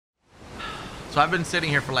So I've been sitting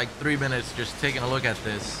here for like 3 minutes just taking a look at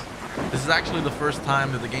this. This is actually the first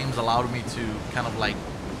time that the game's allowed me to kind of like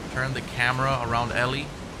turn the camera around Ellie.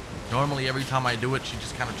 Normally every time I do it, she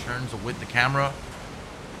just kind of turns with the camera.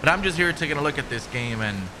 But I'm just here taking a look at this game,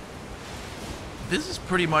 and this is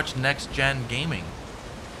pretty much next gen gaming.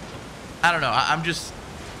 I don't know.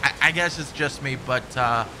 I guess it's just me, but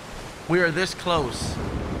we are this close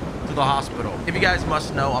to the hospital. If you guys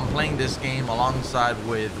must know, I'm playing this game alongside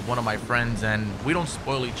with one of my friends, and we don't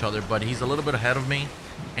spoil each other, but he's a little bit ahead of me,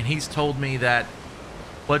 and he's told me that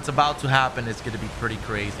what's about to happen is going to be pretty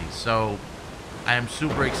crazy. So I am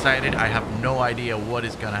super excited. I have no idea what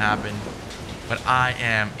is going to happen, but I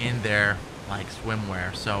am in there like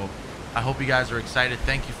swimwear. So I hope you guys are excited.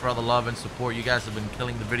 Thank you for all the love and support. You guys have been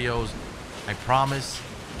killing the videos. I promise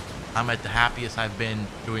I'm at the happiest I've been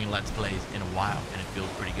doing Let's Plays in a while, and it feels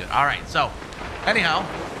pretty good. All right, so anyhow,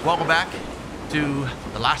 welcome back to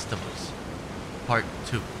The Last of Us Part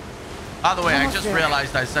 2. By the way, I just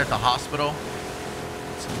realized I said the hospital.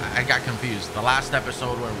 I got confused. The last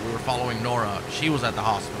episode where we were following Nora, she was at the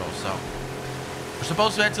hospital, so we're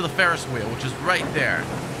supposed to head to the Ferris wheel, which is right there.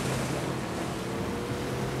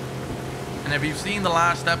 And if you've seen the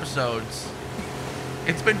last episodes,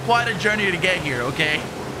 it's been quite a journey to get here, okay?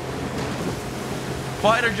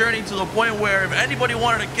 Quite a journey to the point where if anybody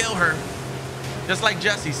wanted to kill her, just like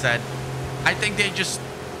Jesse said, I think they just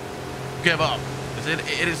give up. Because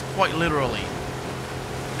it is quite literally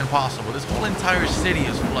impossible. This whole entire city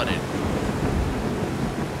is flooded,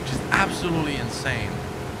 which is absolutely insane.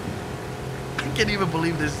 I can't even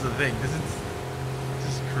believe this is a thing. This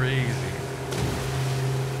is crazy.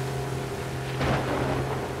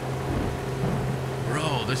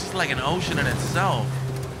 Bro, this is like an ocean in itself.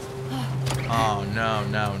 Oh, no,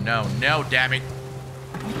 no, no, no, damn it.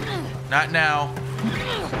 Not now.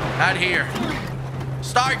 Not here.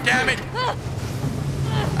 Start, damn it.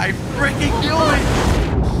 I freaking knew it.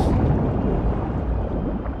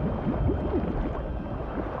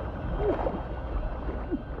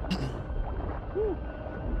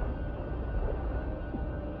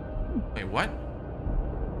 Wait, what?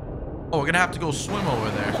 Oh, we're gonna have to go swim over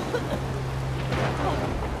there.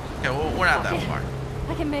 Okay, well, we're not that far.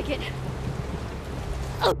 I can make it.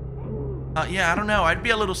 Yeah, I don't know. I'd be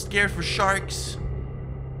a little scared for sharks.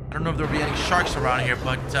 I don't know if there'll be any sharks around here,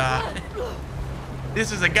 but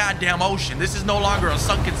this is a goddamn ocean. This is no longer a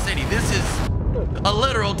sunken city. This is a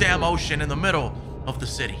literal damn ocean in the middle of the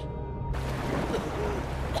city.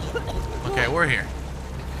 Okay, we're here.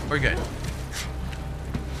 We're good.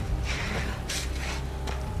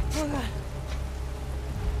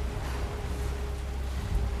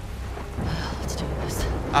 Let's do this.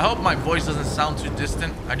 I hope my voice doesn't sound too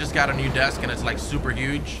distant. I just got a new desk and it's like super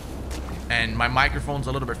huge, and my microphone's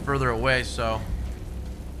a little bit further away, so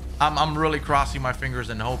I'm really crossing my fingers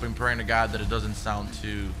and hoping, praying to God that it doesn't sound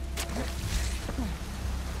too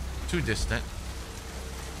distant.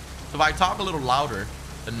 So if I talk a little louder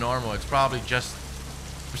than normal, it's probably just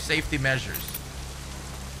for safety measures.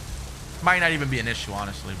 Might not even be an issue,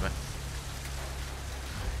 honestly, but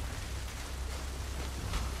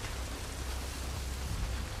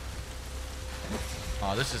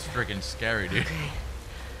oh, this is freaking scary, dude. Okay.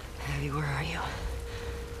 Abby, where are you?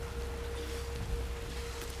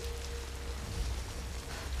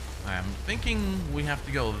 I'm thinking we have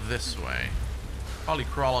to go this way. Probably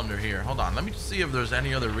crawl under here. Hold on, let me see if there's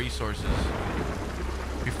any other resources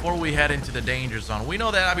before we head into the danger zone. We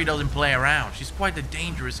know that Abby doesn't play around. She's quite the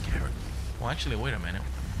dangerous character. Well, actually, wait a minute.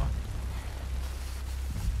 What the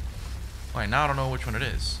fuck? Wait, now I don't know which one it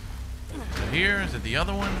is. Is it here? Is it the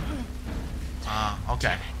other one?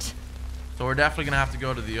 Okay. So we're definitely gonna have to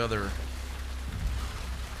go to the other.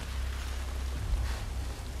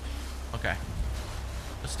 Okay.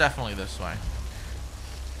 It's definitely this way.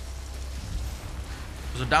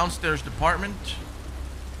 There's a downstairs department.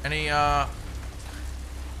 Any,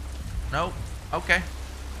 Nope. Okay.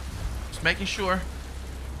 Just making sure.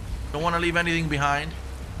 Don't want to leave anything behind.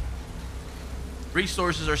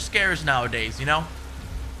 Resources are scarce nowadays, you know?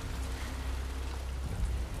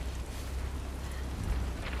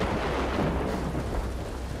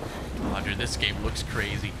 Oh, dude, this game looks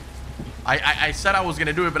crazy. I said I was going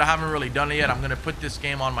to do it, but I haven't really done it yet. I'm going to put this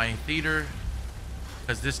game on my theater,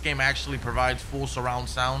 because this game actually provides full surround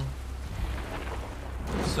sound.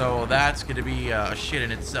 So that's going to be a shit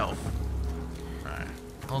in itself. Alright,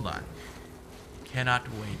 hold on. Cannot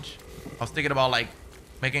wait. I was thinking about like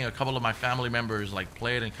making a couple of my family members like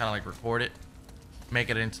play it and kind of like record it. Make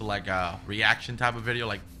it into like a reaction type of video,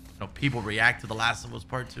 like, you know, people react to The Last of Us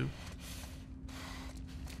Part 2.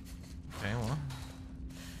 Okay, well.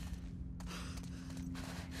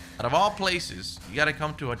 Out of all places, you gotta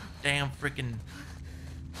come to a damn freaking...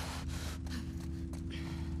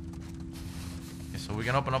 Okay, so we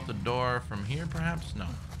can open up the door from here, perhaps? No.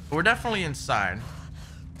 But we're definitely inside.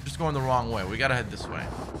 We're just going the wrong way. We gotta head this way.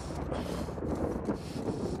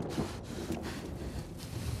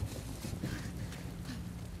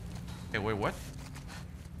 Okay, wait, what?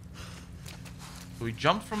 So we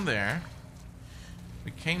jumped from there.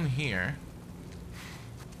 We came here.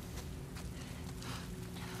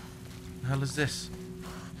 What the hell is this?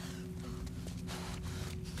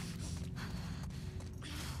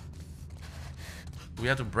 We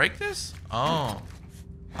have to break this? Oh.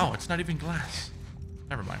 Oh, it's not even glass.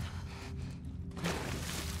 Never mind.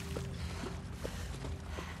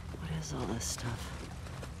 What is all this stuff?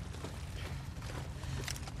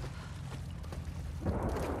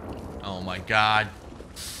 Oh my god.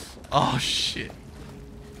 Oh shit.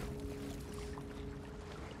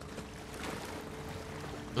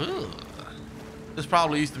 Ugh. This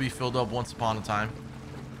probably used to be filled up once upon a time.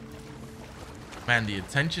 Man, the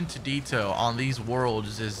attention to detail on these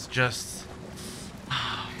worlds is just...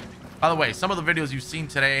 By the way, some of the videos you've seen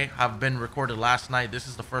today have been recorded last night. This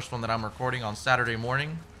is the first one that I'm recording on Saturday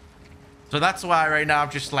morning. So that's why right now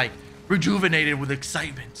I'm just like rejuvenated with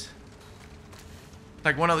excitement.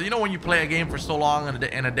 Like one of the, you know, when you play a game for so long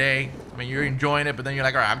in a day, I mean, you're enjoying it, but then you're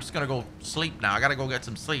like, all right, I'm just gonna go sleep now. I gotta go get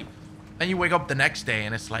some sleep. Then you wake up the next day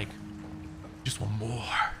and it's like, just one more.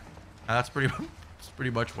 And that's pretty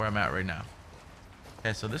much where I'm at right now.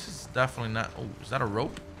 Okay, so this is definitely not... Oh, is that a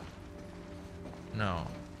rope? No.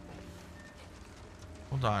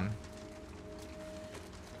 Hold on.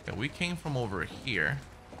 Okay, we came from over here.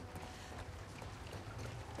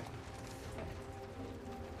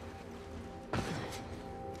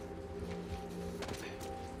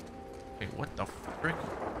 Wait, what the frick?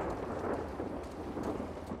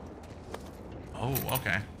 Oh,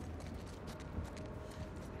 okay.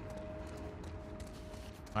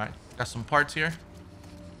 Alright, got some parts here.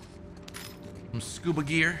 Some scuba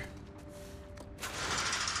gear.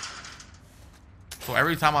 So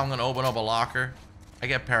every time I'm gonna open up a locker, I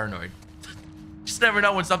get paranoid. Just never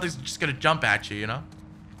know when something's just gonna jump at you, you know?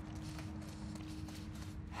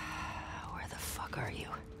 Where the fuck are you?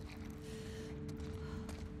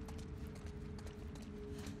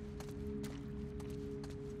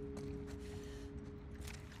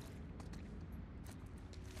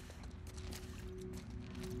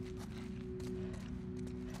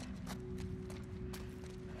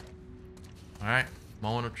 All right,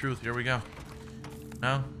 moment of truth. Here we go.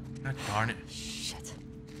 No? God darn it. Shit.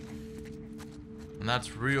 And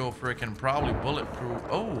that's real freaking probably bulletproof.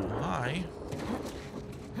 Oh, hi.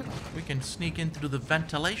 We can sneak in through the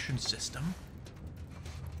ventilation system.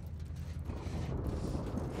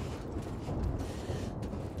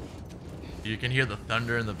 You can hear the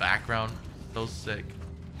thunder in the background. So sick.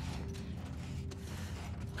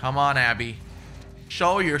 Come on, Abby.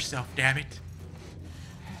 Show yourself, damn it.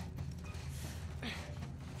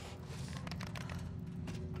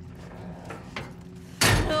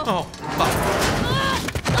 Oh, fuck.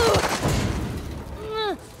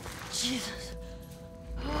 Jesus.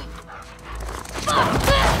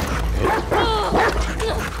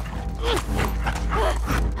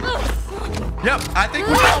 Yep, I think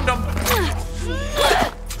we found him.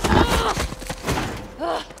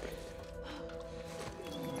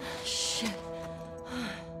 Shit.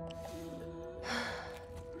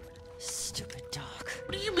 Stupid dog.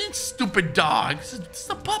 What do you mean, stupid dog? It's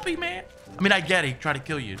a puppy, man. I mean, I get it. He tried to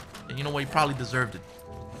kill you. And you know what? He probably deserved it.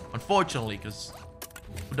 Unfortunately, because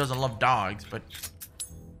who doesn't love dogs? But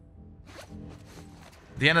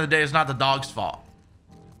at the end of the day, it's not the dog's fault.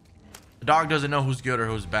 The dog doesn't know who's good or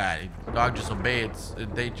who's bad. The dog just obeys.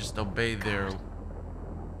 They just obey their...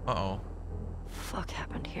 Uh-oh. Fuck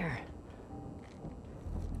happened here?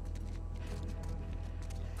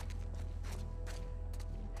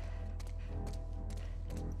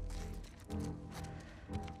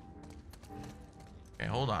 Okay,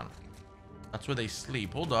 hold on. That's where they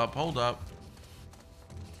sleep. Hold up, hold up.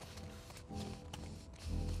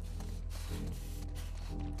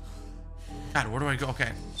 God, where do I go?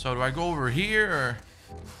 Okay, so do I go over here or...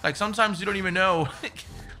 Like, sometimes you don't even know.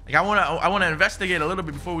 Like, I wanna investigate a little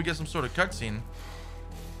bit before we get some sort of cutscene.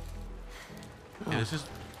 Okay, this is...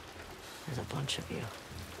 There's a bunch of you.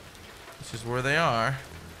 This is where they are.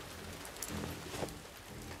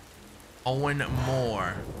 Owen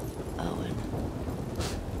Moore. Owen.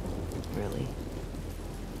 Really?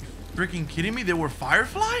 Freaking kidding me? They were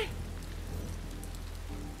Firefly?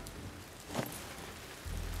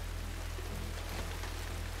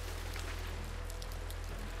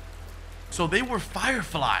 So they were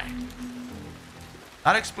Firefly.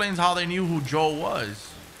 That explains how they knew who Joel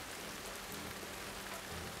was.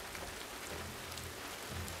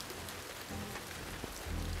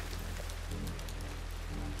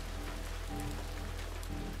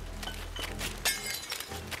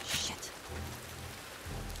 Shit.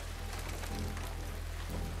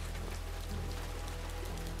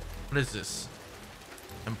 What is this?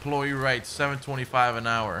 Employee rights, $7.25 an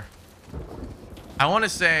hour. I want to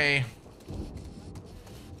say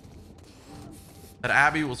that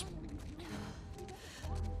Abby was...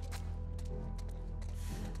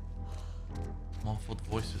 Muffled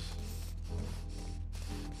voices.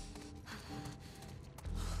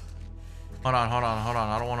 Hold on.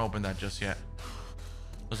 I don't want to open that just yet.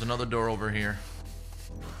 There's another door over here.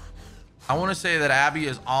 I want to say that Abby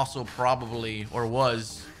is also probably, or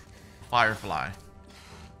was, Firefly.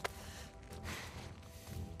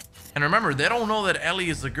 And remember, they don't know that Ellie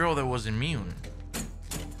is the girl that was immune.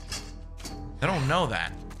 They don't know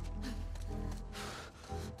that.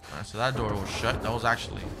 Alright, so that door was shut. That was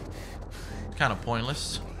actually kind of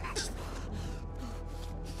pointless.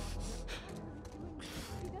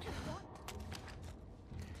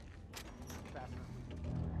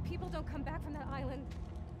 People don't come back from that island.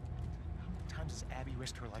 How many times has Abby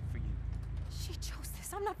risked her life for you? She chose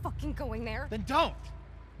this. I'm not fucking going there. Then don't!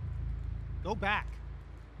 Go back.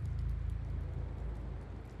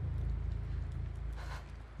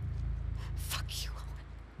 Fuck you,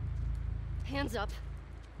 Owen. Hands up.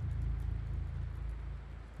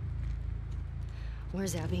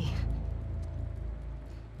 Where's Abby?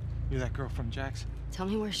 You're that girl from Jackson. Tell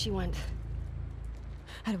me where she went.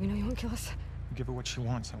 How do we know you won't kill us? You give her what she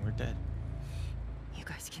wants and we're dead. You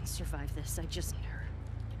guys can survive this. I just need her.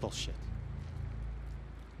 Bullshit.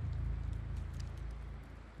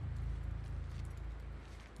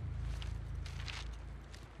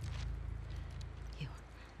 You.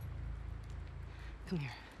 Come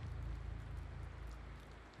here.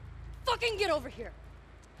 Fucking get over here!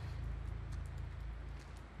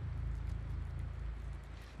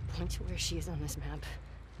 Point to where she is on this map.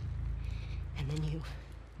 And then you.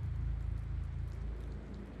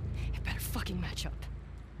 You better fucking match up.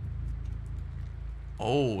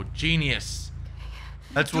 Oh, genius.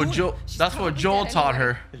 That's Do what it. Joel. She's That's what probably Joel dead taught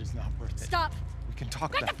anyway. her. It is not worth it. Stop! We can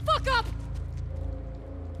talk Back about the fuck up!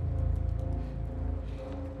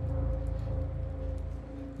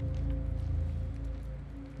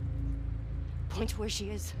 Point to where she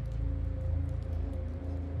is.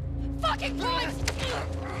 Fucking point!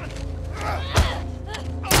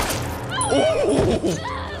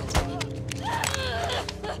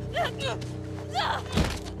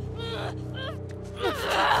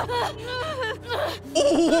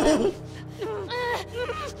 Oh!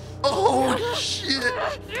 Oh shit!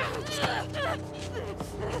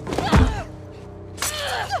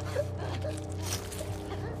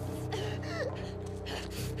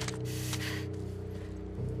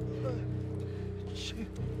 Shit.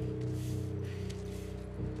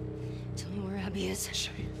 Tell me where Abby is.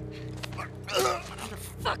 Shit.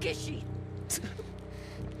 Fuck is she?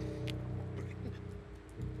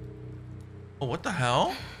 Oh, what the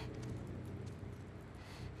hell?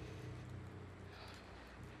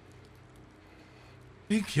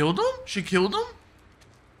 He killed him? She killed him?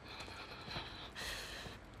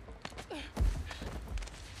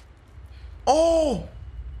 Oh!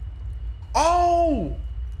 Oh!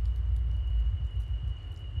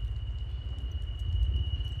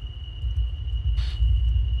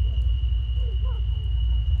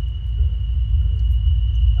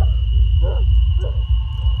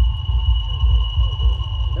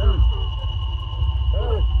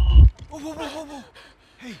 Whoa.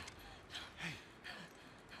 Hey.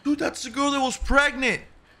 Dude, that's the girl that was pregnant.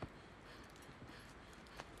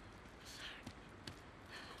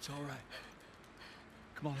 It's all right.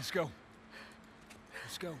 Come on, let's go.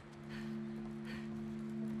 Let's go.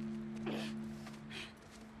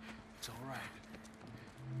 It's all right.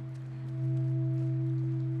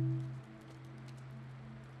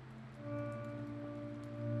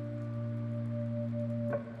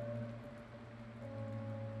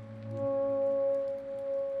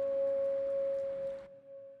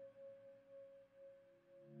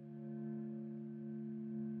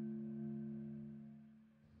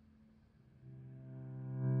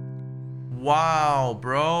 Wow,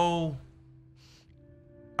 bro.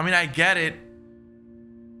 I mean, I get it.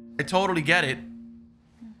 I totally get it.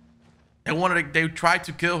 They tried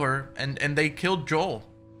to kill her and they killed Joel.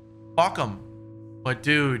 Fuck them. But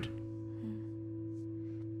dude.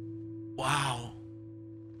 Wow.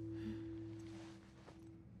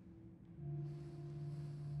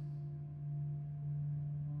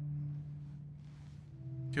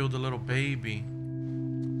 Killed a little baby.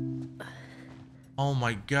 Oh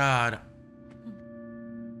my God.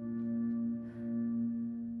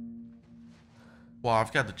 Wow,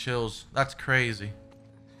 I've got the chills. That's crazy.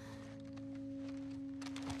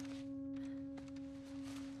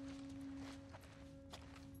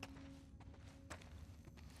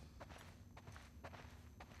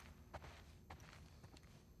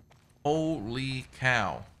 Holy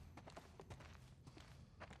cow.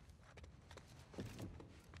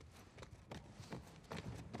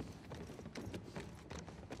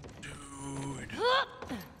 Dude.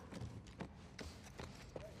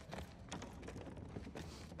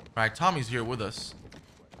 Alright, Tommy's here with us.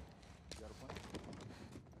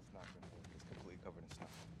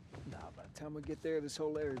 Nah, by the time we get there, this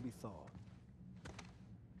whole area will be thawed.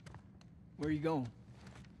 Where are you going?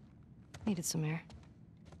 Needed some air.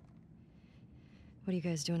 What are you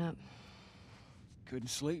guys doing up? Couldn't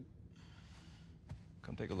sleep.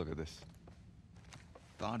 Come take a look at this.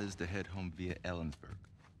 Thought is to head home via Ellensburg.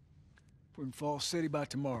 If we're in Falls City by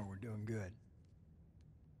tomorrow, we're doing good.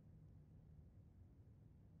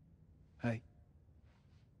 Hey.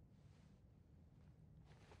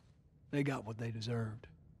 They got what they deserved.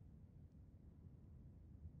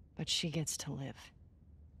 But she gets to live.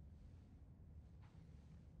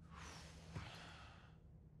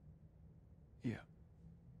 Yeah.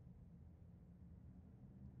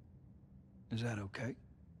 Is that okay?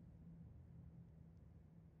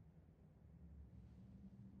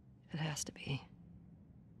 It has to be.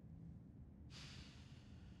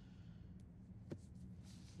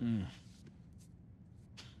 I'm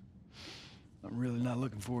really not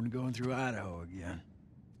looking forward to going through Idaho again.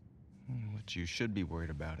 What you should be worried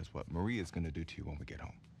about is what Maria's gonna do to you when we get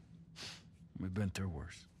home. We've been through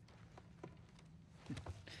worse.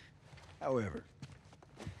 However,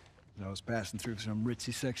 as I was passing through some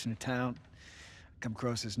ritzy section of town, I come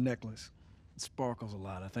across this necklace. It sparkles a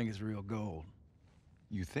lot. I think it's real gold.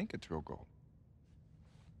 You think it's real gold?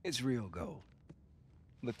 It's real gold.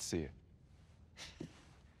 Let's see it.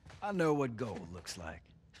 I know what gold looks like.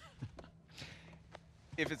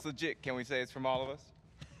 If it's legit, can we say it's from all of us?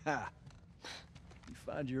 Ha! You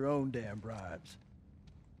find your own damn bribes.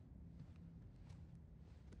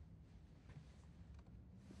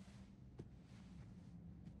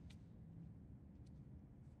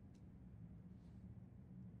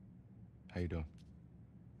 How you doing?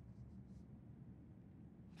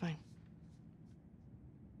 Fine.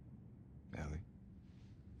 Ellie?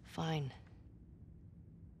 Fine.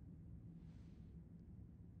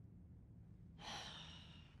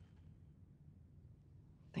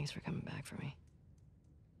 Thanks for coming back for me.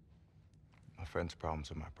 My friend's problems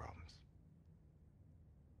are my problems.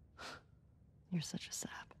 You're such a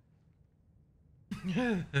sap.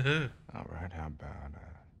 All right, how about,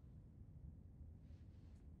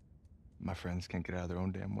 my friends can't get out of their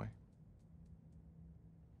own damn way?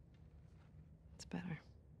 It's better.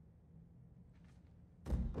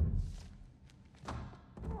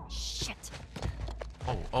 Shit.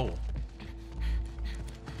 Oh, oh.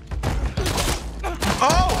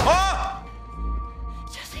 Oh!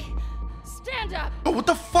 Jesse, stand up. Oh! What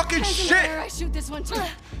the fucking Hands in the air, shit? I shoot this one too.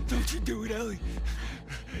 Don't you do it, Ellie.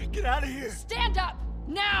 Get out of here. Stand up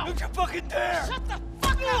now. Don't you fucking dare. Shut the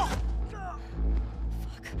fuck up.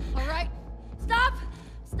 Fuck. All right. Stop.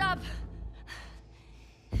 Stop.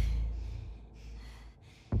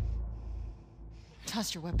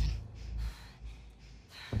 Toss your weapon.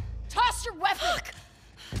 Toss your weapon. Fuck.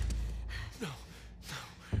 No.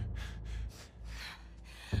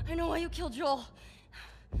 I know why you killed Joel.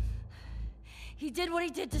 He did what he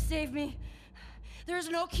did to save me. There is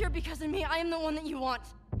no cure because of me. I am the one that you want.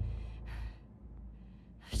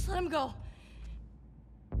 Just let him go.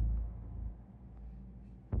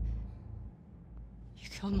 You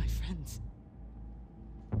killed my friends.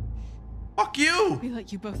 Fuck you! We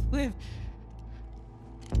let you both live.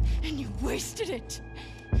 And you wasted it.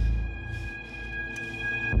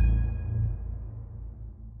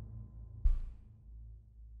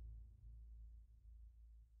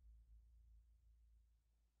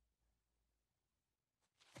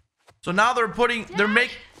 So now they're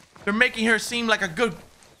making her seem like a good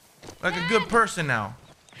person now.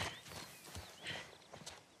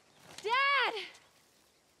 Dad!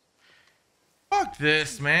 Fuck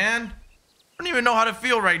this, man. I don't even know how to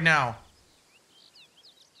feel right now.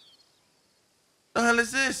 The hell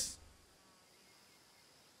is this?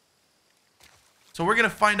 So we're gonna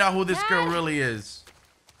find out who this girl really is.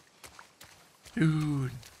 Dude.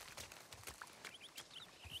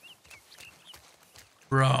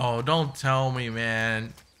 Bro, don't tell me,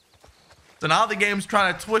 man. So now the game's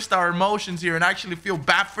trying to twist our emotions here and actually feel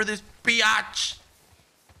bad for this biatch.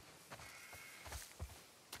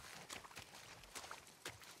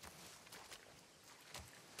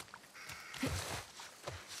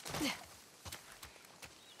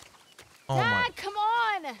 Oh my. Dad, come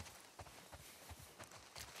on! You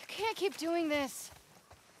can't keep doing this.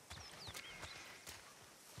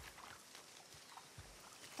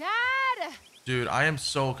 Dad! Dude, I am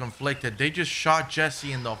so conflicted. They just shot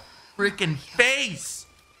Jesse in the freaking face.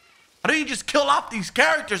 How do you just kill off these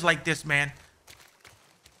characters like this, man?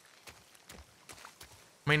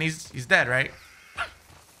 I mean, he's dead, right?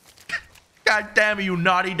 God damn it, you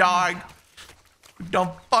naughty dog. You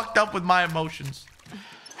done fucked up with my emotions.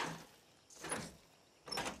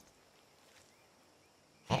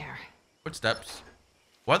 There. Footsteps.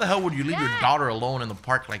 Why the hell would you leave your daughter alone in the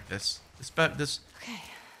park like this? This Okay.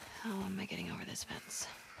 How am I getting over this fence?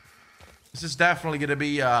 This is definitely gonna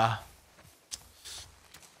be a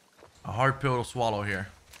hard pill to swallow here.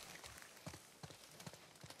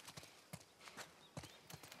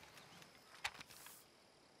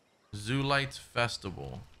 Zoo Lights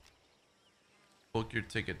Festival. Book your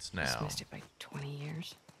tickets now. Just missed it by 20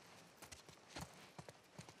 years.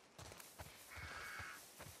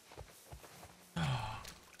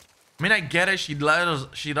 I mean, I get it. She let us.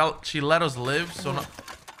 She let us live. So no,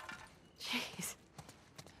 Jeez.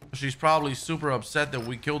 she's probably super upset that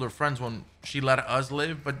we killed her friends when she let us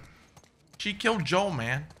live. But she killed Joe,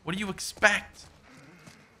 man. What do you expect?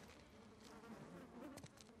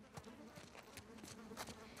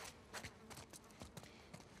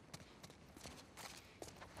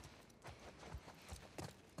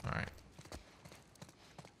 All right.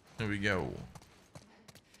 Here we go.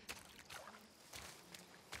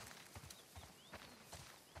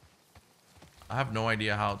 I have no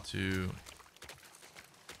idea how to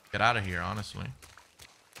get out of here, honestly.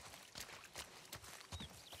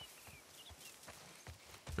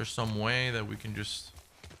 There's some way that we can just...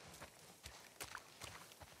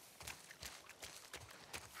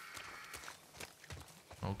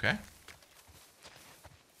 Okay.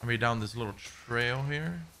 Maybe down this little trail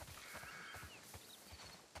here.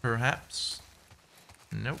 Perhaps.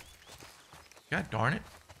 Nope. God darn it.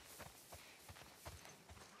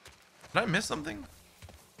 Did I miss something?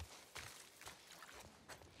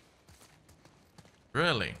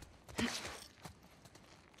 Really?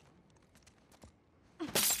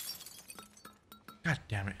 God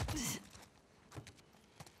damn it.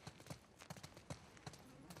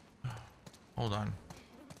 Hold on.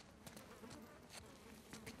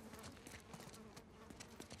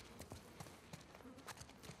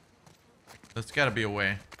 There's gotta be a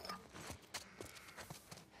way.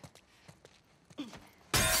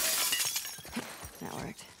 That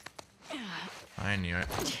worked. I knew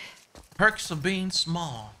it. Perks of being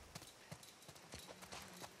small.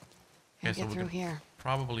 Gotta Okay, so get we through can here.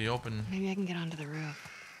 probably open. Maybe I can get onto the roof.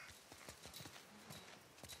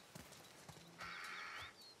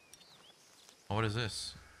 Oh, what is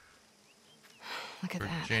this? Look at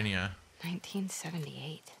that. Virginia.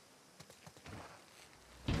 1978.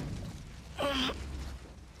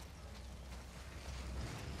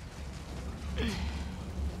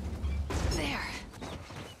 There.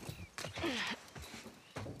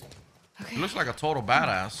 Okay. He looks like a total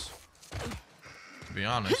badass. To be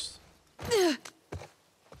honest.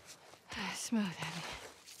 Smooth, Abby.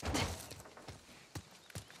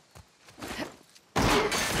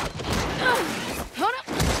 Hold up.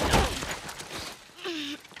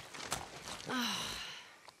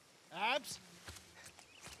 Abs?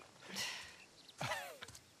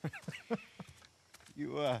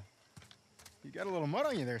 You got a little mud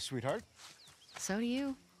on you there, sweetheart. So do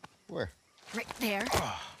you. Where? Right there.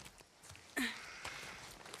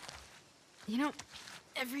 You know,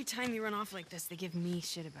 every time you run off like this, they give me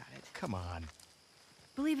shit about it. Come on.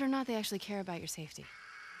 Believe it or not, they actually care about your safety.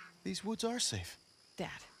 These woods are safe. Dad.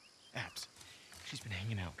 Abs, she's been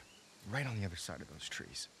hanging out right on the other side of those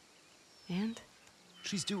trees. And?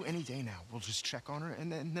 She's due any day now. We'll just check on her,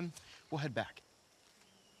 and then we'll head back.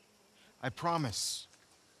 I promise.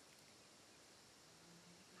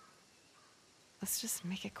 Let's just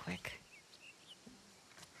make it quick.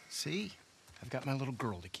 See? I've got my little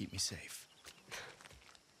girl to keep me safe.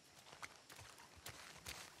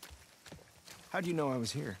 How'd you know I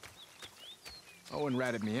was here? Owen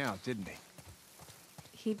ratted me out, didn't he?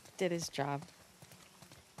 He did his job.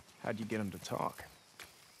 How'd you get him to talk?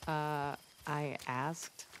 I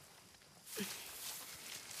asked.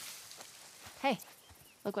 Hey,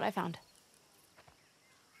 look what I found.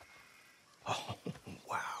 Oh,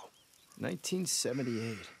 wow.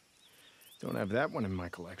 1978. Don't have that one in my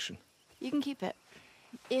collection. You can keep it.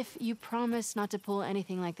 If you promise not to pull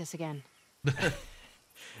anything like this again.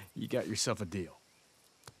 You got yourself a deal.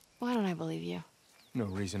 Why don't I believe you? No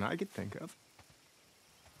reason I could think of.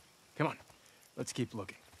 Come on, let's keep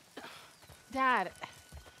looking. Dad.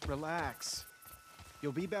 Relax.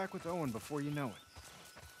 You'll be back with Owen before you know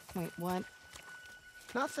it. Wait, what?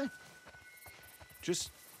 Nothing.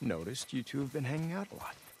 Just noticed you two have been hanging out a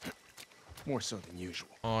lot. More so than usual.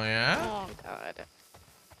 Oh, yeah? Oh, God.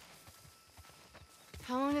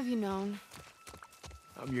 How long have you known?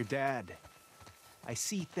 I'm your dad. I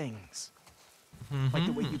see things. Like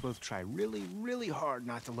the way you both try really, really hard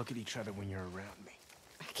not to look at each other when you're around me.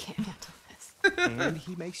 I can't handle this. And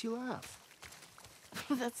he makes you laugh.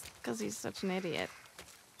 That's because he's such an idiot.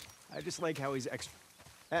 I just like how he's extra.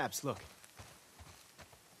 Abs, look.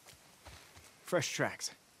 Fresh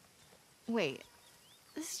tracks. Wait,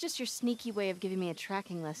 this is just your sneaky way of giving me a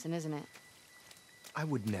tracking lesson, isn't it? I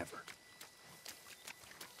would never.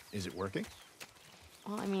 Is it working?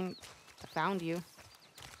 Well, I mean, I found you.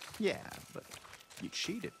 Yeah, but you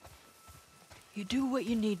cheated. You do what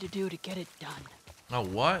you need to do to get it done. Oh,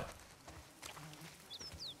 what?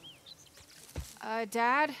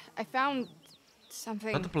 Dad, I found something.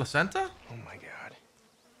 Is that the placenta? Oh my god.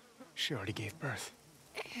 She already gave birth.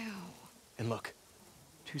 Ew. And look,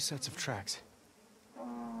 2 sets of tracks.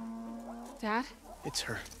 Dad? It's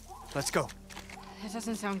her. Let's go. That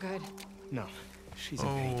doesn't sound good. No, she's in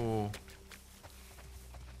pain. Oh.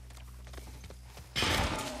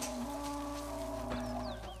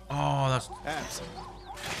 Oh, that's... Abs.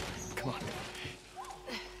 Come on.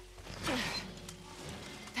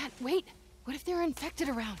 Dad, wait. What if they're infected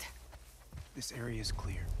around? This area is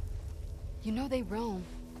clear. You know they roam.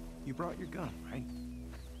 You brought your gun, right?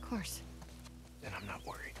 Of course. Then I'm not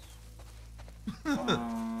worried.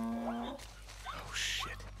 Oh,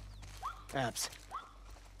 shit. Abs.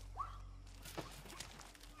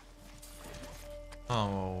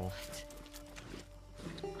 Oh.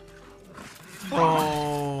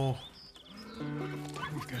 Oh.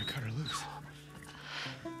 We've got to cut her loose.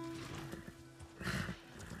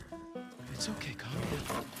 It's okay, calm down.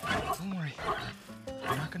 Don't worry.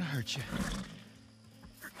 I'm not gonna hurt you.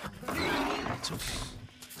 It's okay.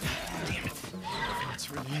 Damn it. It's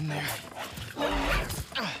really in there.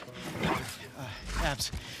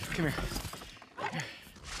 Abs, come here.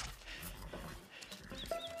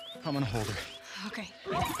 I'm gonna hold her. Okay.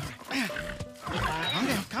 Calm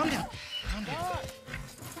down, calm down. Calm down.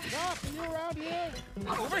 Doc, are you around here?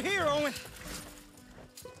 Over here, Owen.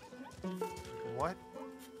 What?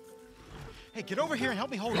 Hey, get over here and help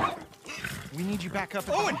me hold her. We need you back up.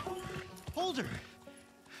 Owen! Hold her.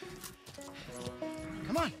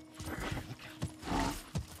 Come on.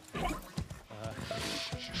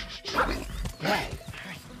 Yeah. All right.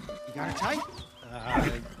 You got her tight?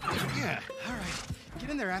 Yeah. All right. Get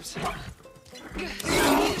in there, Abs.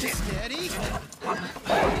 Steady.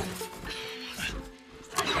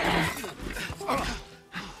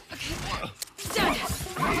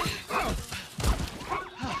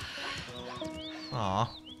 Aw.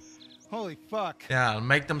 Holy fuck. Yeah,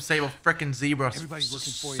 make them save a frickin' zebra Everybody's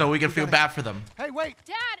looking for you. so we can We feel gotta- bad for them. Hey, wait.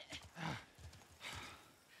 Dad!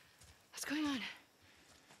 What's going on?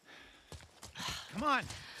 Come on.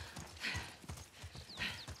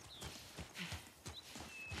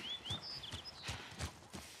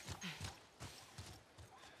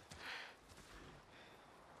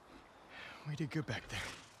 We did good back there.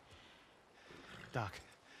 Doc,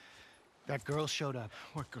 that girl showed up.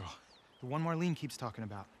 What girl? The one Marlene keeps talking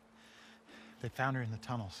about. They found her in the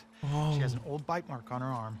tunnels. Oh. She has an old bite mark on her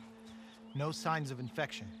arm. No signs of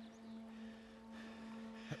infection.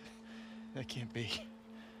 That can't be.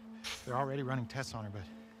 They're already running tests on her, but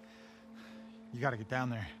you gotta get down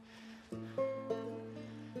there.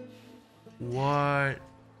 What?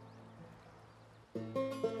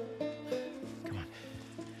 Come on.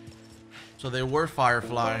 So they were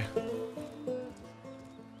Firefly.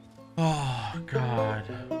 Oh, God.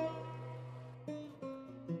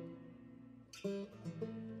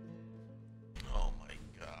 Oh, my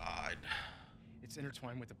God. It's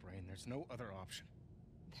intertwined with the brain. There's no other option.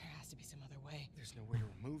 There has to be some other way. There's no way to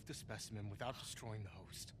remove the specimen without destroying the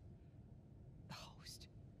host. The host.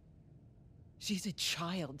 She's a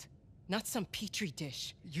child, not some petri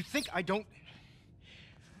dish. You think I don't...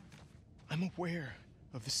 I'm aware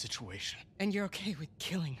of the situation. And you're okay with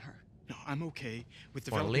killing her. No, I'm okay with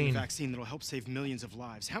developing Marlene. a vaccine that'll help save millions of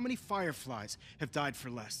lives. How many Fireflies have died for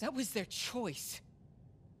less? That was their choice.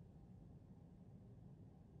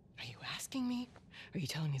 Are you asking me? Or are you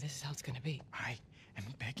telling me this is how it's gonna be? I am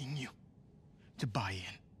begging you to buy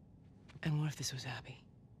in. And what if this was Abby?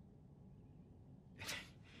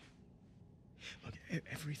 Look,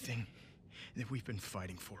 everything that we've been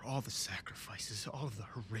fighting for, all the sacrifices, all of the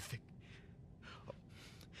horrific...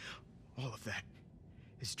 all of that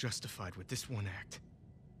is justified with this one act.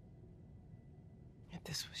 If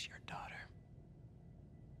this was your daughter,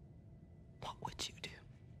 What would you do?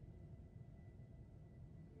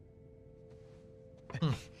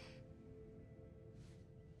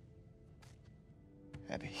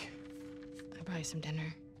 Abby, I buy you some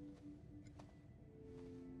dinner.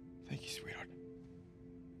 thank you, sweetheart.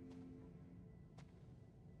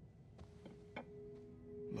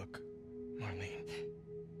 Look, Marlene.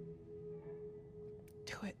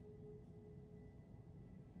 Do it.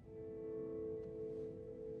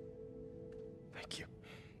 Thank you.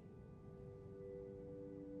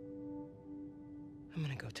 I'm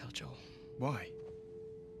gonna go tell Joel. Why?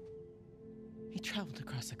 He traveled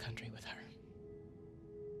across the country with her.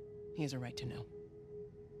 He has a right to know.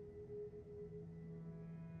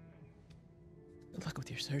 Good luck with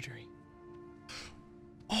your surgery.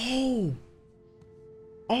 Oh.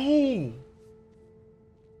 Oh.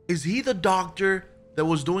 Is he the doctor that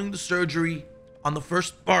was doing the surgery on the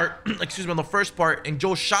first part? Excuse me, on the first part, and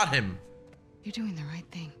Joe shot him. You're doing the right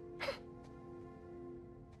thing.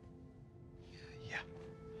 Yeah.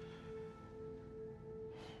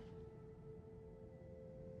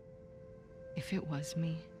 If it was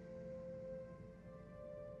me,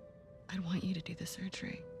 I'd want you to do the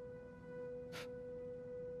surgery.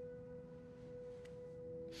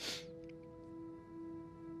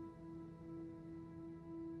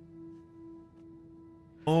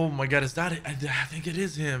 Oh my God, is that it? I think it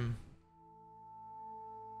is him.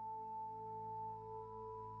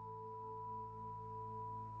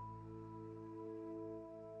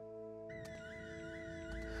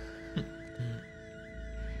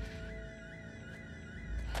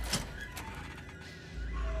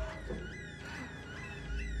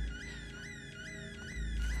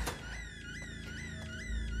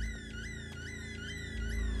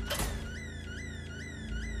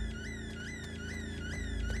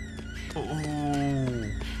 Oh,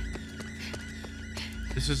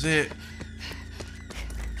 this is it.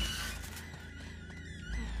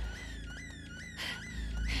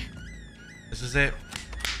 This is it.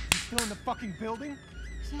 You still in the fucking building?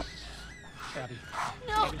 Abby.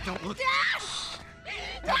 No! Abby, don't look. Dad!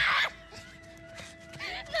 Dad!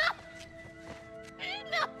 No!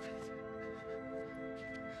 No!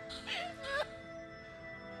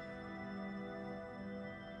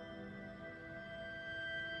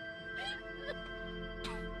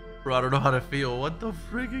 Bro, I don't know how to feel. What the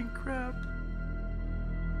friggin' crap?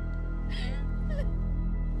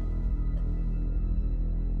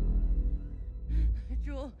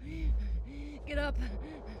 Joel, get up.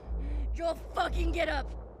 Joel, fucking get up.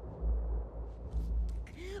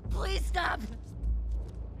 Please stop.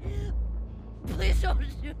 Please don't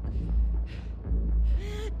shoot.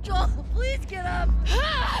 Joel, please get up.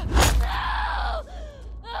 No!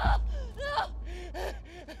 No! No!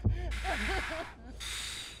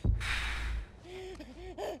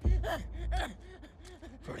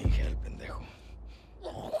 Burning hell, pendejo.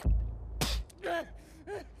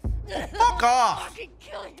 Fuck off! Fucking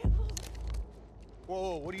kill you.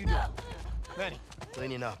 Whoa, what are you doing? Manny.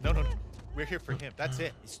 Cleaning up. No. We're here for him. That's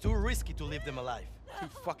it. It's too risky to leave them alive. Too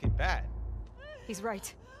fucking bad. He's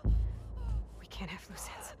right. We can't have loose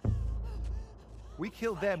ends. We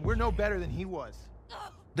killed them. We're no better than he was.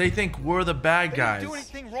 They think we're the bad They guys. didn't do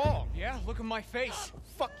anything wrong. Yeah, look at my face.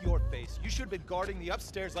 Fuck your face. You should have been guarding the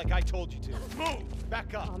upstairs like I told you to. Move!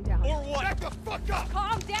 Back up. Calm down. Or what? Back the fuck up!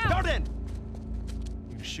 Calm down! Darden!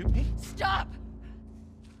 You gonna shoot me? Stop!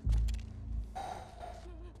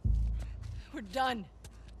 We're done.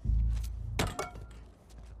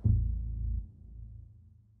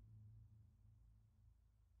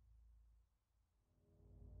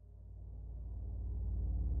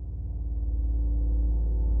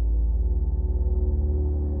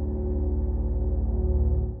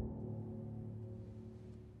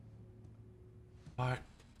 What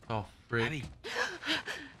the frick Abby.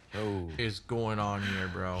 Oh. is going on here,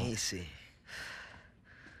 bro? Easy.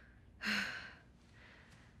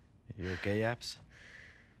 You okay, Apps?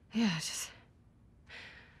 Yeah, just...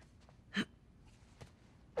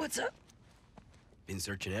 What's up? Been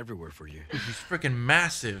searching everywhere for you. Dude, he's freaking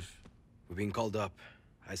massive. We've been called up.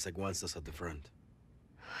 Isaac wants us at the front.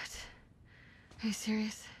 What? Are you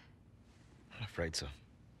serious? I'm afraid so.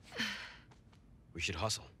 We should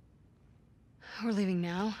hustle. We're leaving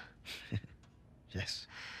now? Yes.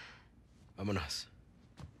 Vámonos.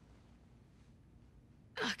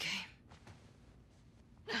 Okay.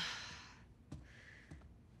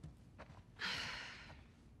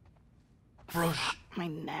 Bro, My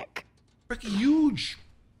neck. freaking huge.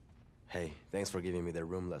 Hey, thanks for giving me the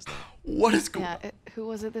room last night. What is going Yeah, who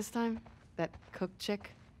was it this time? That cook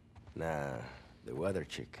chick? Nah, the weather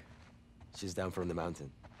chick. She's down from the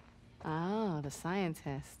mountain. Oh, the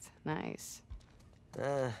scientist. Nice.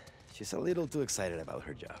 She's a little too excited about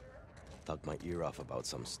her job. Talked my ear off about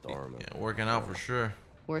some storm. Yeah, working out for sure.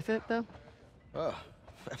 Worth it, though? Oh,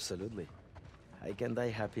 absolutely. I can die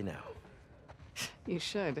happy now. You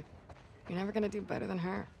should. You're never gonna do better than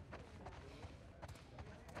her.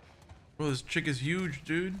 Bro, this chick is huge,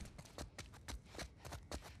 dude.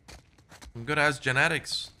 Some good ass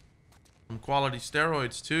genetics. Some quality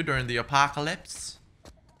steroids too during the apocalypse.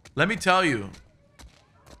 Let me tell you,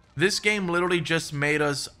 this game literally just made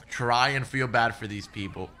us try and feel bad for these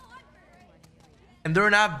people. And they're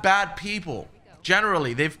not bad people.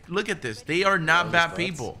 Generally, look at this. They are not bad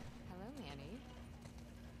people.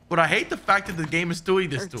 But I hate the fact that the game is doing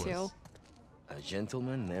this to us. A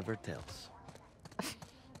gentleman never tells.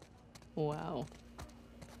 Wow.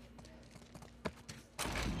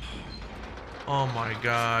 Oh my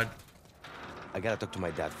god. I gotta talk to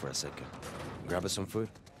my dad for a second. Grab us some food.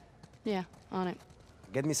 Yeah, on it.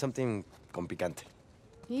 Get me something con picante.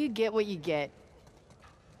 You get what you get.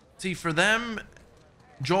 See, for them,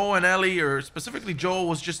 Joel and Ellie, or specifically Joel,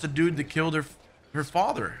 was just a dude that killed her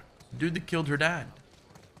father. Dude that killed her dad.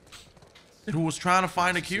 Who was trying to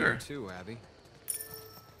find a cure. Too, Abby.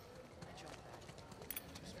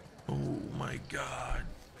 Oh my god.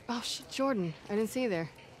 Oh shit, Jordan. I didn't see you there.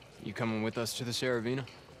 You coming with us to the Saravina?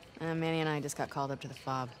 Manny and I just got called up to the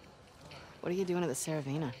fob. What are you doing at the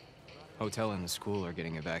Saravina? Hotel and the school are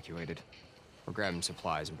getting evacuated. We're grabbing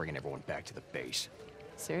supplies and bringing everyone back to the base.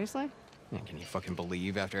 Seriously? Yeah, can you fucking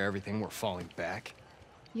believe after everything we're falling back?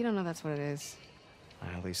 You don't know that's what it is.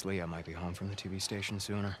 At least Leah might be home from the TV station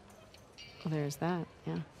sooner. Well, there's that,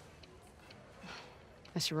 yeah.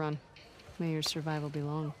 I should run. May your survival be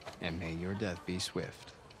long. And may your death be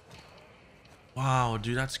swift. Wow,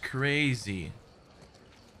 dude, that's crazy.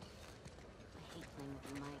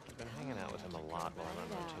 I've been hanging out with him a lot while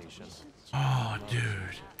I'm on rotation. Oh, dude.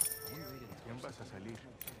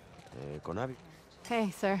 Con Abby. Hey,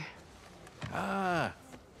 sir. Ah,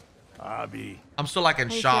 Abby. I'm still like in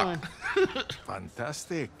How you shock.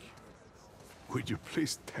 Fantastic. Would you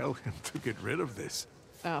please tell him to get rid of this?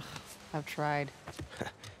 Ugh, I've tried.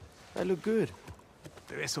 I look good.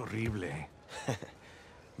 Te ves horrible.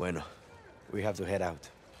 Bueno, we have to head out.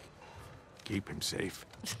 Keep him safe.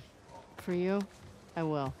 For you, I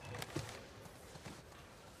will.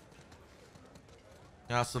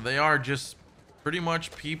 Yeah, so they are just pretty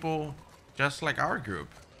much people just like our group.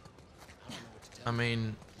 I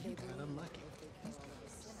mean,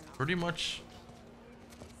 pretty much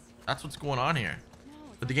that's what's going on here.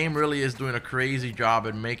 But the game really is doing a crazy job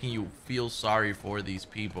at making you feel sorry for these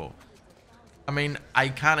people. I mean, I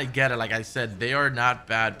kind of get it. Like I said, they are not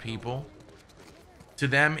bad people. To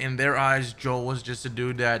them, in their eyes, Joel was just a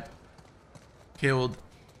dude that killed,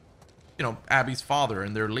 you know, Abby's father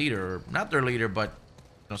and their leader. Or not their leader, but,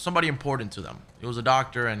 you know, somebody important to them. He was a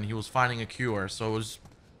doctor and he was finding a cure, so it was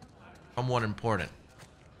somewhat important.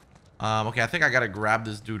 Okay, I think I gotta grab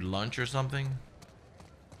this dude lunch or something.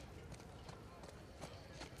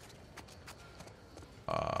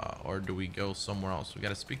 Or do we go somewhere else? We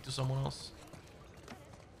gotta speak to someone else.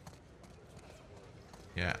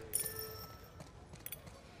 Yeah.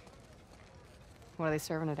 What are they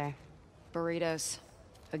serving today? Burritos.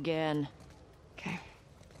 Again. Okay.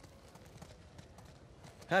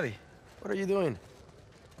 Abby, what are you doing?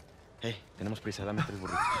 Hey, tenemos prisa. Dame 3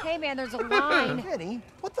 burritos. Hey, man, there's a line. Kenny,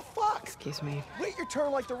 what the fuck? Excuse me. Wait your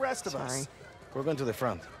turn like the rest of Sorry. us. We're going to the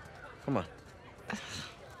front. Come on.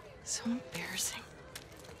 So embarrassing.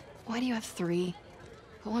 Why do you have 3?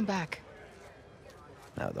 Put one back.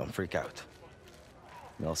 Now, don't freak out.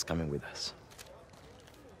 Mel's coming with us.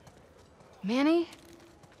 Manny?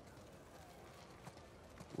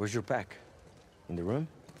 Where's your pack? In the room?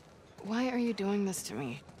 Why are you doing this to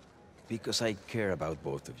me? Because I care about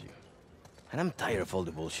both of you. And I'm tired of all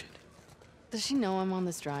the bullshit. Does she know I'm on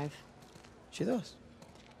this drive? She does.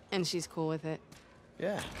 And she's cool with it?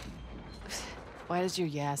 Yeah. Why does your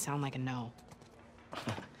yeah sound like a no?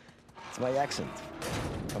 It's my accent.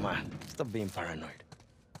 Come on, stop being paranoid.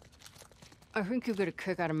 I think you get a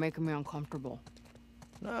kick out of making me uncomfortable.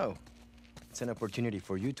 No. It's an opportunity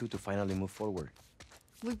for you two to finally move forward.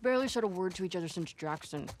 We've barely said a word to each other since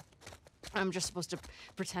Jackson. I'm just supposed to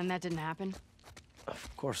pretend that didn't happen?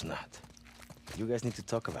 Of course not. You guys need to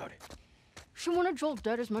talk about it. She wanted Joel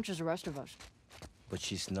dead as much as the rest of us. But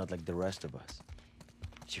she's not like the rest of us.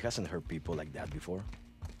 She hasn't hurt people like that before.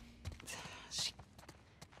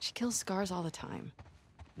 She kills scars all the time.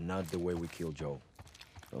 Not the way we kill Joel.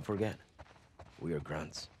 Don't forget, we are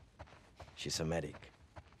grunts. She's a medic.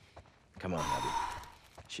 Come on, Abby.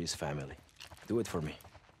 She's family. Do it for me,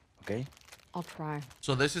 okay? I'll try.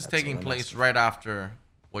 So this is That's taking all I'm place asking. right after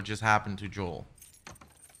what just happened to Joel.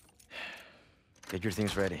 Get your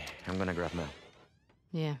things ready. I'm gonna grab Mel.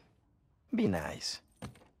 Yeah. Be nice.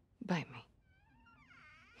 Bite me.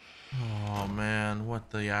 Oh man, what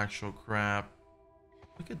the actual crap.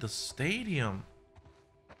 Look at the stadium.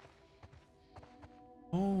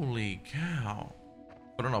 Holy cow.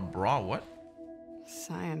 Put on a bra, what?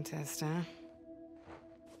 Scientist, huh?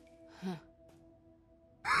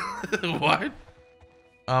 What?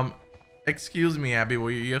 Excuse me, Abby,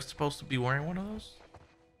 were you supposed to be wearing one of those?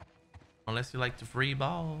 Unless you like to free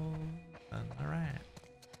ball. Alright.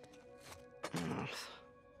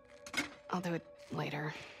 I'll do it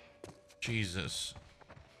later. Jesus.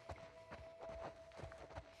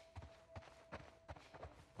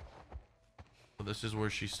 So this is where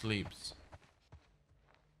she sleeps.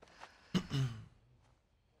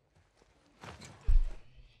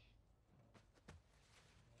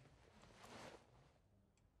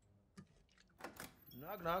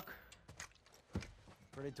 Knock, knock.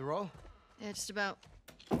 Ready to roll? Yeah, just about.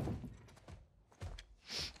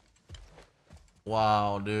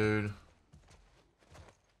 Wow, dude.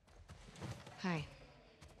 Hi.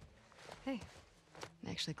 Hey. I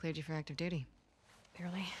actually cleared you for active duty.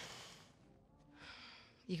 Barely.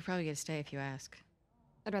 You could probably get a stay if you ask.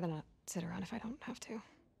 I'd rather not sit around if I don't have to.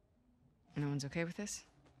 No one's okay with this?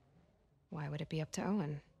 Why would it be up to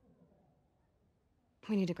Owen?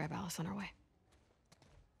 We need to grab Alice on our way.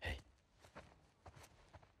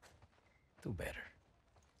 Do better.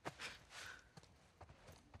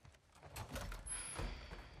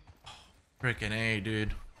 Freaking A,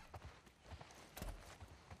 dude.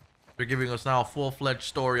 They're giving us now a full-fledged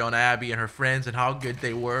story on Abby and her friends and how good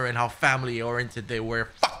they were and how family-oriented they were.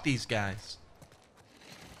 Fuck these guys.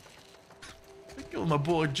 I killed my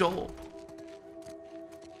boy Joel.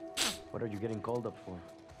 What are you getting called up for?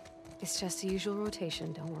 It's just the usual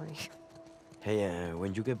rotation, don't worry. Hey,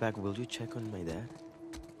 when you get back, will you check on my dad?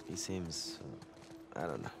 He seems, I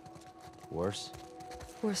don't know, worse?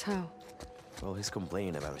 Worse how? Well, he's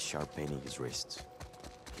complaining about a sharp pain in his wrists.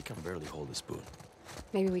 He can barely hold a spoon.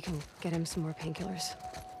 Maybe we can get him some more painkillers.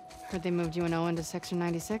 Heard they moved you and Owen to Section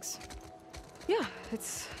 96? Yeah,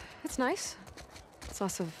 it's nice. It's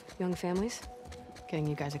lots of young families. Getting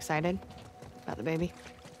you guys excited about the baby?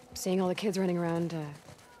 Seeing all the kids running around,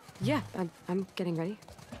 yeah, I'm getting ready.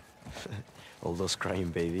 All those crying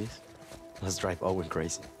babies. Let's drive Owen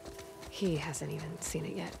crazy. He hasn't even seen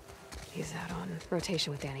it yet. He's out on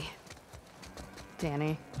rotation with Danny.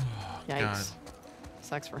 Danny? Oh, yikes. God.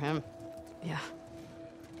 Sucks for him. Yeah.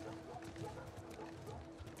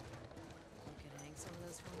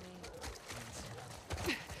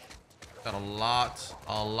 Got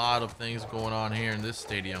a lot of things going on here in this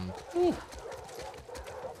stadium. Whew.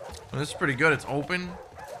 And this is pretty good. It's open.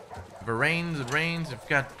 If it rains, it rains. If you've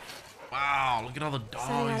got... Wow, look at all the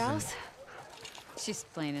dogs. And... She's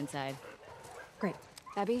playing inside. Great.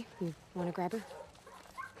 Abby, you want to grab her?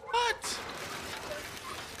 What?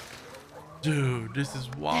 Dude, this is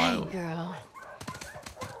wild. Hey, girl.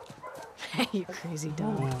 You crazy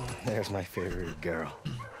dog. There's my favorite girl.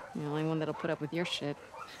 The only one that'll put up with your shit.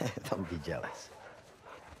 Don't be jealous.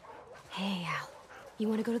 Hey, Al. You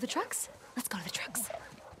want to go to the trucks? Let's go to the trucks.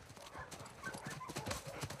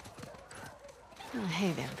 Oh,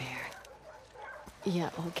 hey there, Bear. Yeah,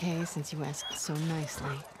 okay, since you asked so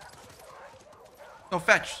nicely. Go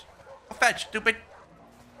fetch. Go fetch, stupid.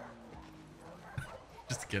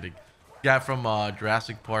 Just kidding. Guy from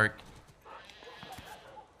Jurassic Park.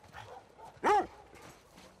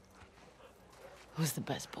 Who's the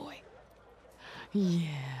best boy? Yeah.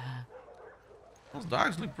 Those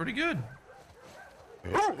dogs look pretty good.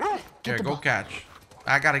 Here, go catch.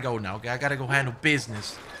 I gotta go now. I gotta go handle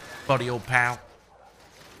business, buddy old pal.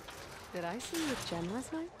 Did I see you with Jen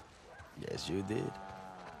last night? Yes, you did.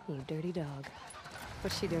 You dirty dog.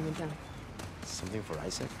 What's she doing with Jen? Something for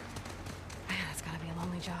Isaac? That's gotta be a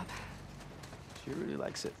lonely job. She really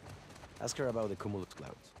likes it. Ask her about the cumulus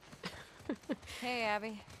clouds. Hey,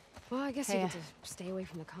 Abby. Well, I guess Hey, you get to stay away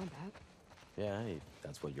from the combat. Yeah, if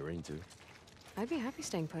that's what you're into. I'd be happy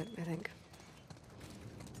staying put, I think.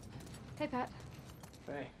 Hey, Pat.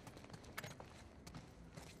 Hey.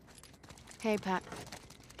 Hey, Pat.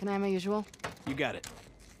 Can I have my usual? You got it.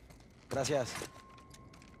 Gracias.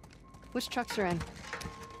 Which trucks are in?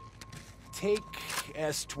 Take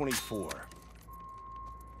S-24.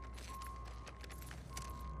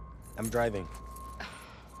 I'm driving.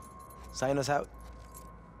 Sign us out.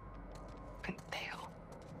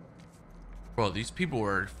 Bro, these people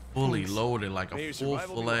were fully loaded like a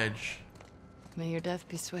full-fledged... May your death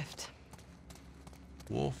be swift.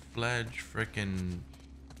 Full-fledged freaking...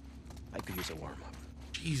 I could use a warm-up.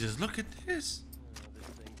 Jesus, look at this.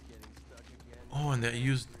 Oh, and they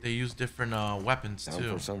use different weapons Down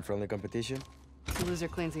too. for some friendly competition? The loser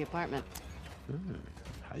cleans the apartment.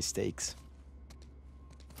 High stakes.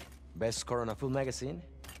 Best score on a full magazine?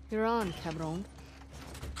 You're on, cabron.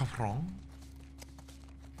 Cabron.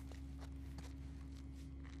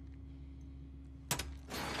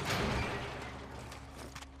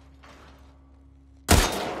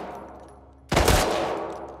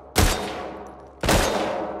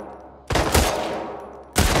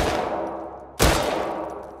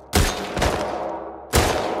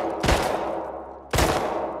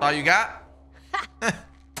 All you got?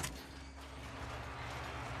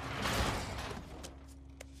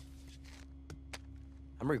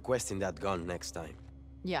 I'm requesting that gun next time.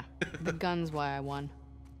 Yeah, the gun's why I won.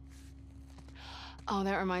 Oh,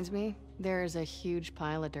 that reminds me. There's a huge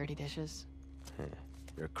pile of dirty dishes.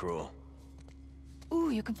 You're cruel. Ooh,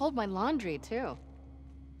 you can fold my laundry, too. All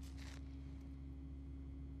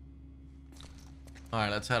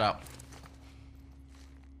right, let's head out.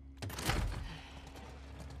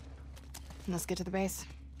 Let's get to the base.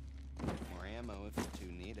 More ammo if you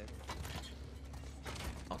two need it.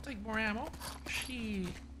 I'll take more ammo. Shit.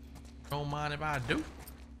 Don't mind if I do.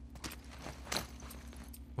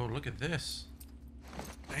 Oh, look at this.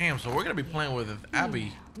 Damn, so we're gonna be playing with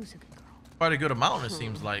Abby Who's a good girl? quite a good amount, it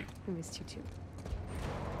seems like. I missed you too.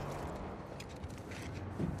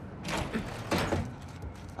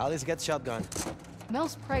 Alice, get shotgun.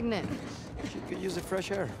 Mel's pregnant. She could use the fresh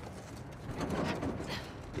air.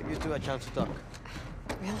 Give you two a chance to talk.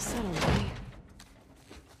 Real subtle, buddy.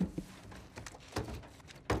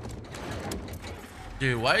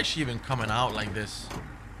 Dude, why is she even coming out like this?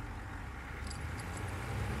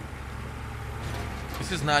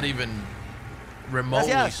 This is not even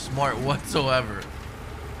remotely smart whatsoever.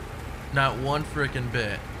 Not one freaking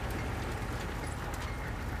bit.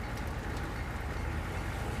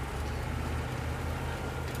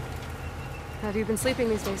 How have you been sleeping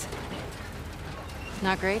these days?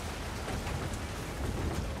 Not great.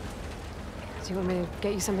 Do you want me to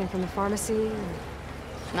get you something from the pharmacy?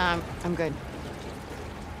 Or... Nah, I'm good.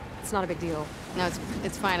 It's not a big deal. No,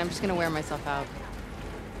 it's fine. I'm just gonna wear myself out.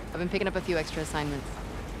 I've been picking up a few extra assignments.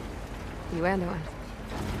 You and Owen.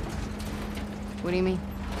 What do you mean?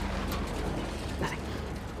 Nothing.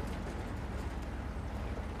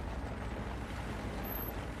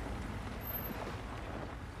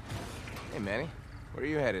 Hey, Manny. Where are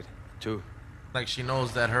you headed? Two. Like she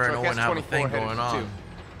knows that her and Owen have a thing going on.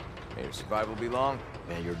 May your survival be long.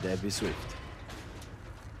 May your death be swift.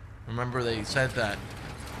 Remember they said that,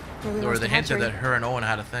 Maybe or once they the hinted hatchery. that her and Owen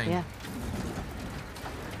had a thing. Yeah.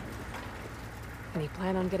 Any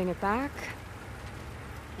plan on getting it back?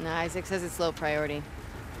 Nah, Isaac says it's low priority.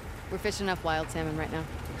 We're fishing up wild salmon right now.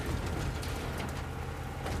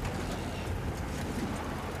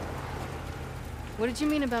 What did you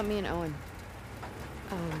mean about me and Owen?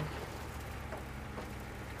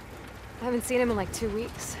 I haven't seen him in like 2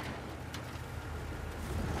 weeks.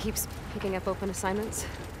 Keeps picking up open assignments.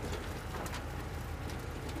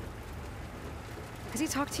 Has he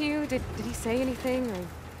talked to you? Did he say anything? Or...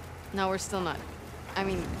 No, we're still not. I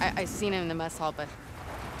mean, I seen him in the mess hall, but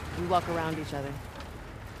we walk around each other.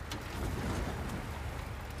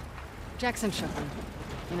 Jackson shook him.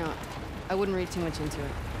 You know, I wouldn't read too much into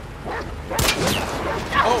it.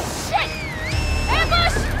 Oh, shit!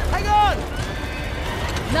 Ambush! Hang on!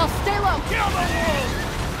 Mel, stay low! Kill the wolves!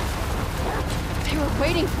 They were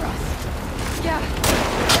waiting for us. Yeah.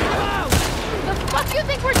 The fuck do you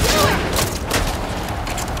think we're doing?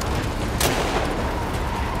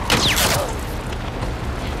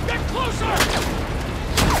 Get closer!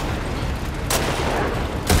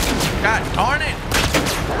 God darn it!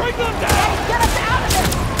 Bring them down! Get us out of this!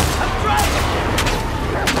 I'm trying!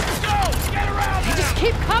 Let's go! Get around! They just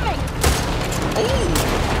keep coming!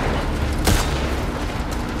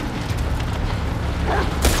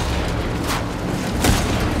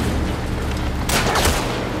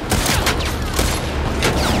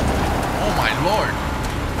 Oh my lord!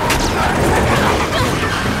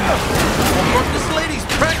 Oh, look, this lady's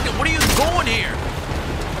pregnant. What are you doing here?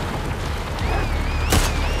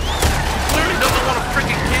 She clearly doesn't want a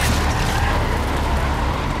freaking kid.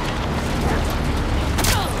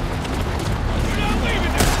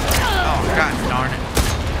 Oh, god darn it.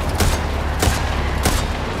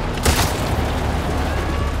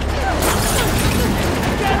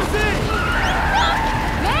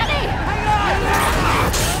 Manny! Hang on!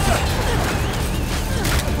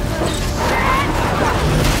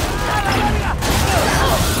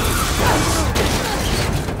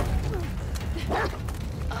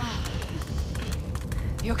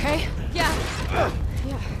 You okay? Yeah.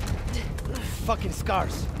 Yeah. Fucking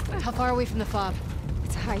scars. How far are we from the fob?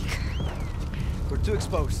 It's a hike. We're too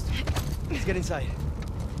exposed. Let's get inside.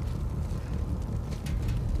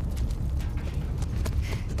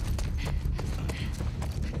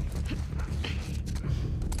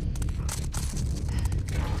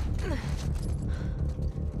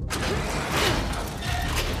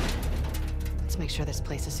 Let's make sure this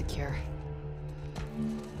place is secure.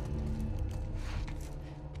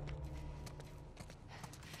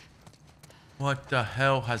 What the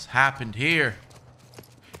hell has happened here?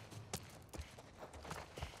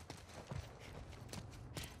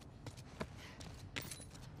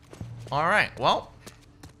 All right, well,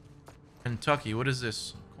 Kentucky, what is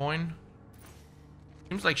this? Coin?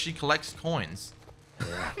 Seems like she collects coins.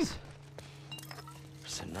 Perhaps.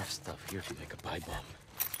 There's enough stuff here to make a pipe bomb.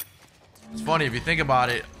 It's funny if you think about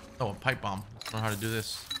it. Oh, a pipe bomb. I don't know how to do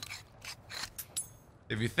this.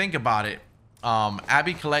 If you think about it,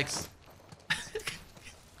 Abby collects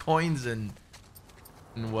coins and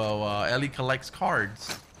well, Ellie collects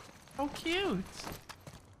cards. How cute.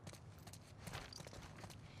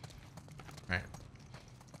 Right.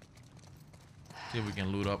 See if we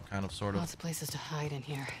can loot up, kind of, sort of. Lots of places to hide in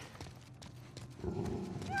here.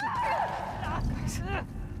 Guys, I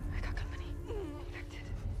got company. Infected.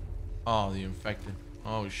 Oh, the infected.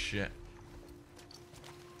 Oh shit.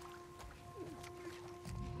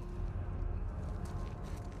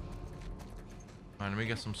 All right, let me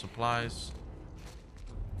get some supplies.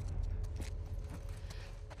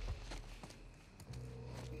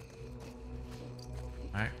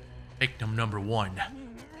 All right, victim number 1.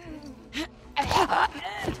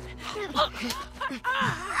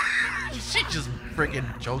 She just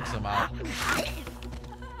freaking chokes him out.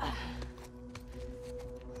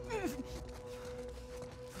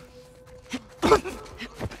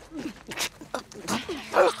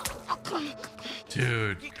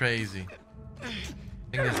 Dude, crazy. I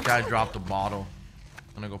think this guy dropped a bottle.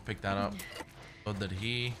 I'm gonna go pick that up. So did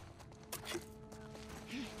he?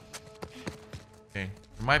 Okay,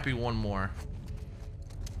 there might be one more.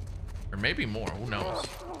 Or maybe more, who knows?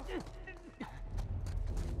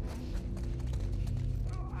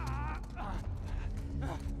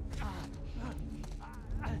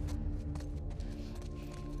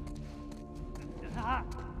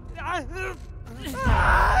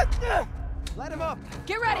 Light him up.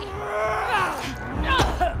 Get ready.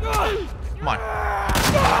 Come on.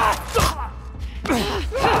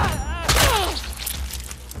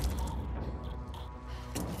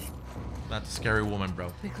 That's a scary woman,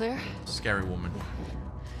 bro. We clear? Scary woman.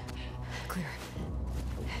 Clear.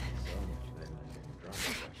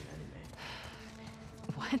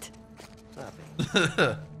 What?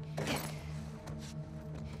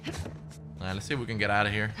 Alright, let's see if we can get out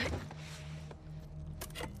of here.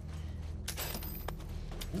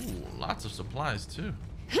 Ooh, lots of supplies too.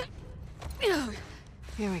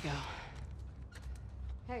 Here we go.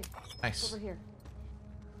 Hey, Nice. over here.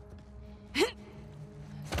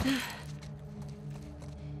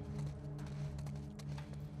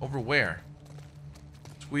 Over where?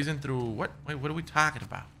 Squeezing through what? Wait, what are we talking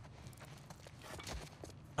about?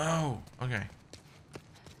 Oh, okay.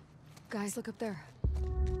 Guys, look up there.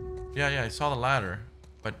 Yeah, I saw the ladder.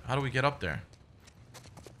 But how do we get up there?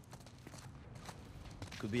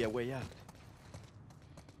 Could be a way out.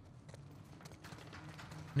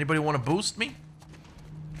 Anybody want to boost me?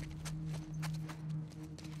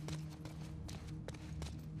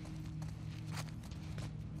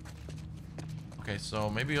 Okay, so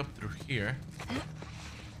maybe up through here.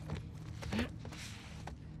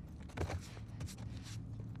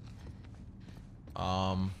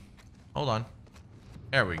 Hold on.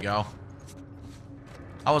 There we go.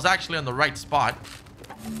 I was actually on the right spot.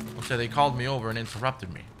 Okay, they called me over and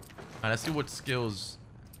interrupted me. Alright, let's see what skills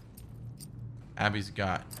Abby's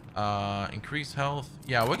got. Increase health.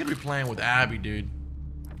 Yeah, we're gonna be playing with Abby, dude.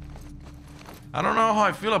 I don't know how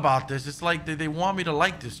I feel about this. It's like they want me to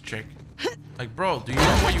like this chick. Like, bro, do you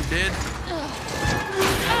know what you did?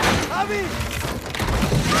 Abby!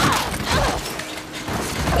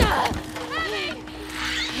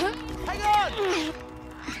 Hang on!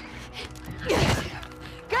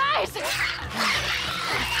 Guys!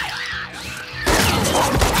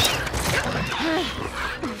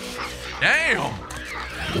 Damn!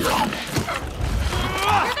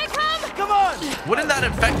 Here they come! Come on! Wouldn't that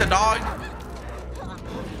infect the dog?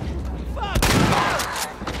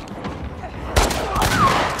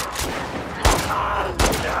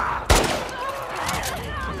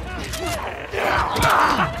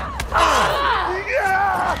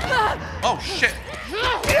 Oh shit!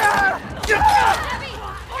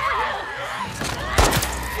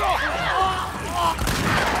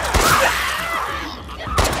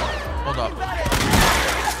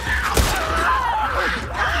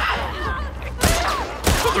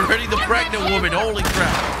 moving. Holy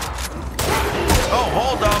crap. Oh,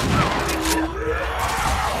 hold up.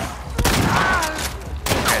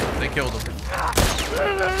 Okay, they killed him.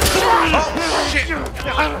 Oh, shit. Oh,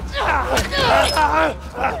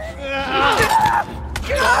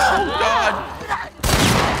 God.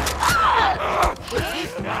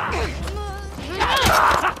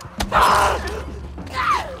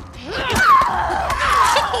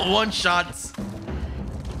 One shots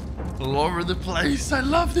all over the place. I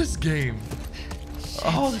love this game.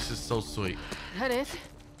 Oh, this is so sweet. That it?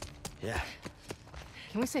 Yeah.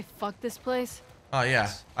 Can we say fuck this place? Oh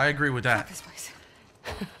yeah, I agree with that. Fuck this place.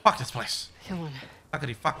 Fuck this place. Come on.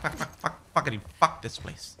 Fuckity fuck fuck fuck fuck fuckity fuck this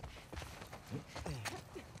place.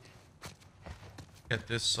 Get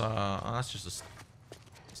this. Oh, that's just a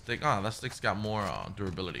stick. Oh, that stick's got more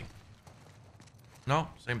durability. No,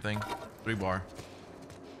 same thing. 3 bar.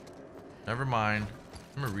 Never mind.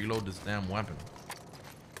 I'm gonna reload this damn weapon.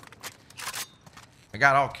 I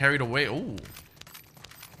got all carried away. Ooh.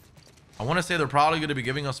 I want to say they're probably going to be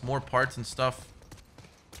giving us more parts and stuff,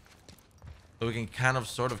 so we can kind of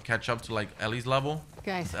sort of catch up to like Ellie's level.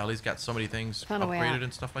 Guys, Ellie's got so many things found a way upgraded out.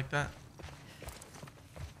 and stuff like that.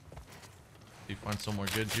 You find some more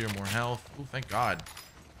goods here, more health. Oh, thank God.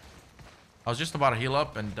 I was just about to heal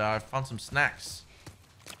up, and I found some snacks.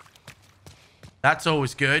 That's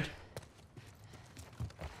always good.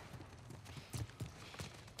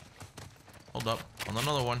 Hold up on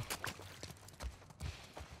another one.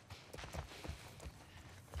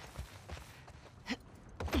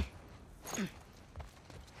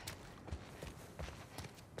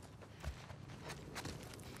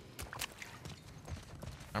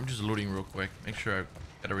 I'm just looting real quick. Make sure I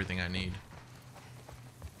get everything I need.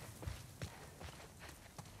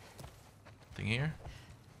 Thing here.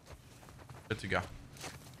 Good to go.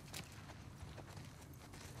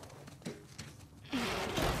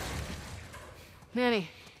 Manny.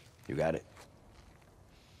 You got it.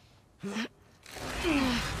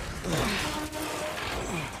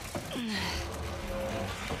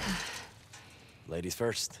 Ladies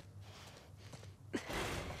first.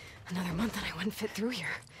 Another month and I wouldn't fit through here.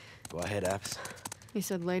 Go ahead, Abs. He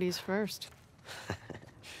said ladies first.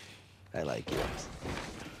 I like you, Abs.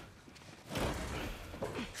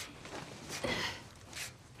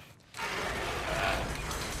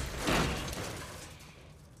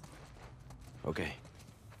 Okay.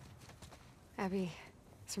 Abby,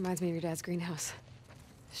 this reminds me of your dad's greenhouse.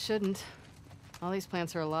 Shouldn't. All these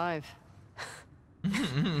plants are alive.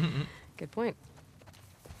 Good point.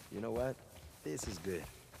 You know what? This is good.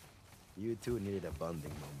 You two needed a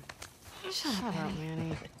bonding moment. Shut up,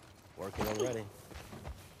 Manny. Working already.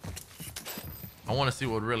 I want to see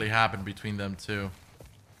what really happened between them two.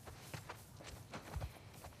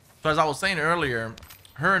 So as I was saying earlier,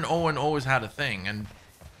 her and Owen always had a thing, and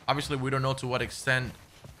obviously we don't know to what extent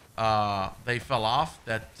they fell off.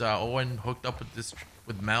 That Owen hooked up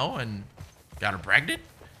with Mel and got her pregnant.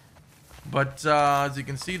 But as you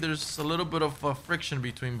can see, there's a little bit of friction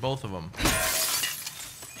between both of them.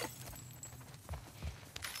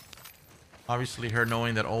 Obviously, her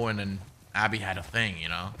knowing that Owen and Abby had a thing, you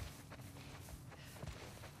know.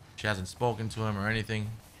 She hasn't spoken to him or anything.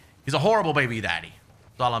 He's a horrible baby daddy.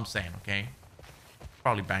 That's all I'm saying, okay?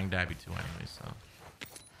 Probably banged Abby too anyway, so.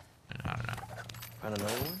 I don't know. Found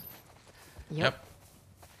another one? Yep.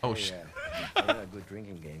 Oh, hey, shit. I got a good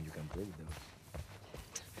drinking game you can play with them.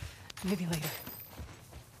 Maybe later.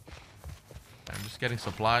 I'm just getting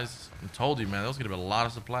supplies. I told you, man, there's gonna be a lot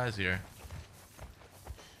of supplies here.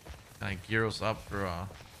 Kind of gear us up for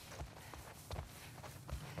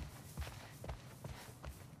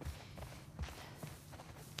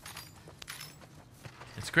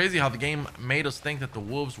It's crazy how the game made us think that the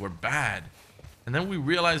wolves were bad, and then we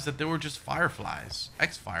realized that they were just fireflies,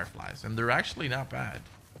 ex-fireflies, and they're actually not bad.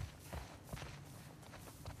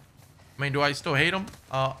 I mean, do I still hate them?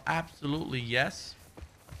 Absolutely yes.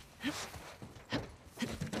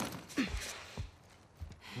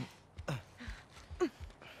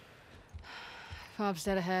 Bob's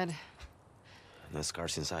dead ahead. No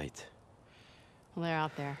scars in sight. Well, they're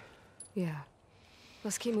out there. Yeah.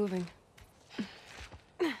 Let's keep moving.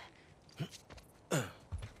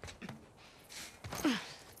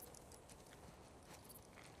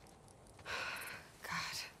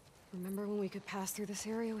 Remember when we could pass through this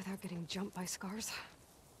area without getting jumped by scars?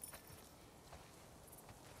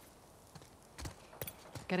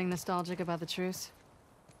 Getting nostalgic about the truce?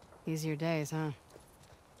 Easier days, huh?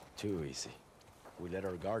 Too easy. We let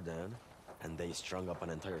our guard down, and they strung up an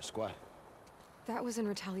entire squad. That was in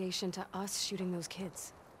retaliation to us shooting those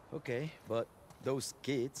kids. Okay, but those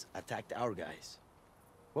kids attacked our guys.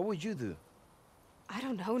 What would you do? I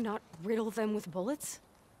don't know, not riddle them with bullets?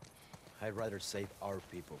 I'd rather save our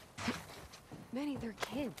people. Manny, they're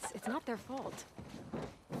kids. It's not their fault.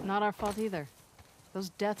 Not our fault either. Those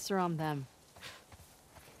deaths are on them.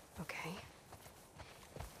 Okay.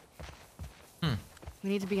 We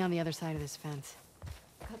need to be on the other side of this fence.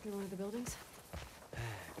 Cut through one of the buildings?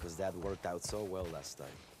 Because that worked out so well last time.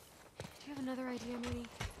 Do you have another idea, Manny?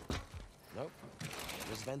 Nope.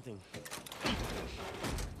 Just venting.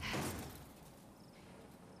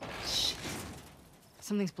 Shh.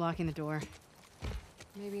 Something's blocking the door.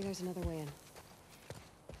 Maybe there's another way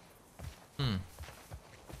in.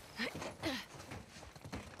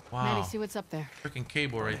 Wow. Manny, see what's up there. Freaking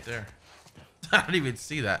cable right there. I didn't even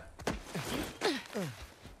see that.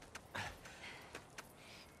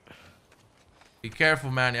 Be careful,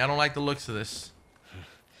 Manny. I don't like the looks of this.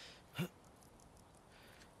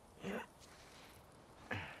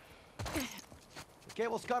 The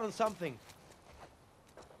cable's caught on something.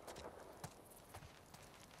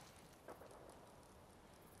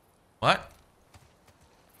 What?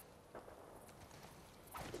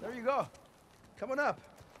 There you go. Coming up.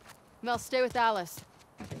 Mel, stay with Alice.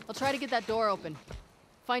 I'll try to get that door open.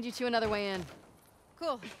 Find you two another way in.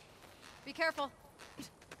 Cool. Be careful.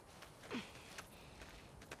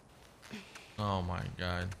 Oh my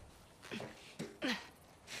god.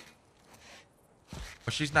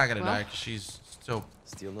 But she's not gonna die because she's still...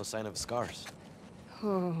 Still no sign of scars.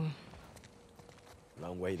 Oh.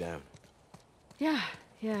 Long way down. Yeah,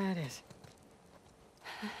 it is.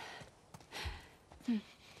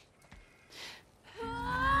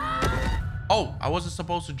 Oh, I wasn't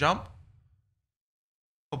supposed to jump?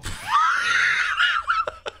 Oh.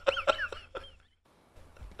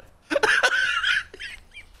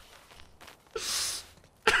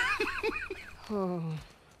 Oh.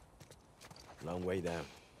 Long way down.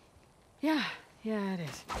 Yeah, it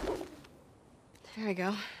is. There we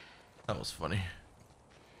go. That was funny.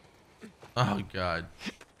 Oh god.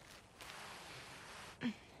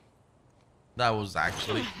 That was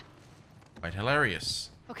actually quite hilarious.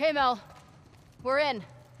 Okay, Mel. We're in.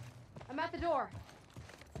 I'm at the door.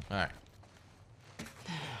 Alright.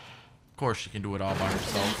 Of course she can do it all by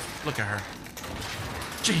herself. Look at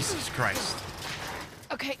her. Jesus Christ.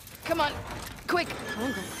 Okay, come on. Quick.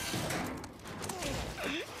 Hungry.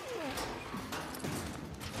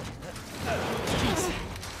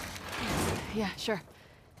 Yeah, sure.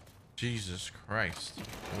 Jesus Christ.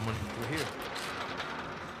 Woman. We're here.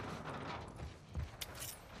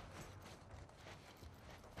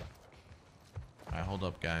 Alright, hold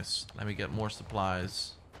up, guys. Let me get more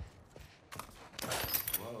supplies.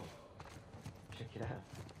 Whoa. Check it out.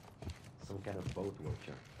 Some kind of boat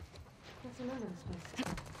workshop. That's another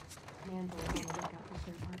place. Man's always on the lookout for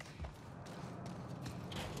spare parts.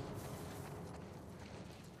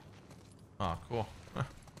 Oh, cool. Huh.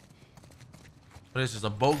 What is this, a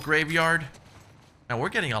boat graveyard? Now we're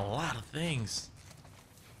getting a lot of things.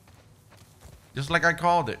 Just like I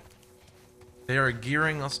called it. They are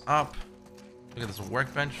gearing us up. Look at this, a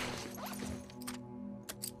workbench.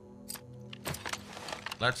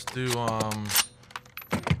 Let's do,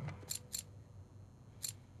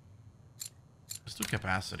 let's do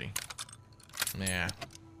capacity. Yeah.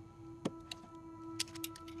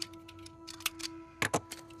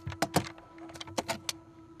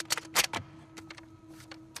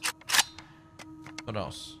 What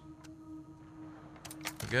else?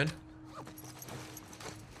 We're good?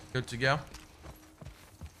 Good to go?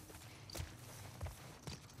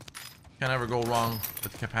 Can't ever go wrong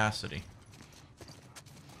with capacity.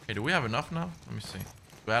 Okay, do we have enough now? Let me see. Do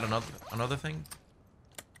we add another thing?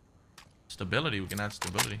 Stability, we can add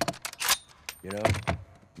stability. You know,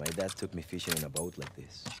 my dad took me fishing in a boat like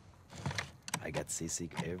this. I got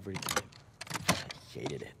seasick every time. I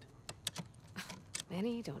hated it.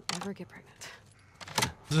 Manny, don't ever get pregnant.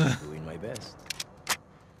 Doing my best.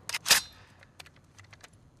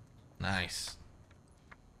 Nice.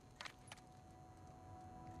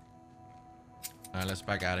 Alright, let's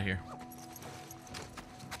back out of here.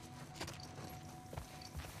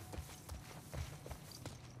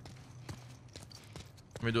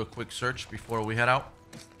 Let me do a quick search before we head out.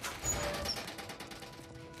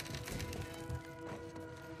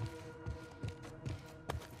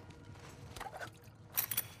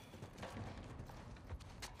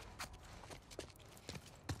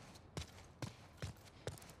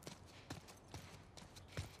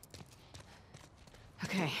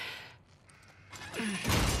 Okay.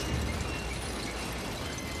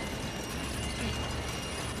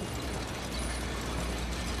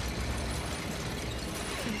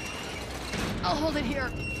 I'll hold it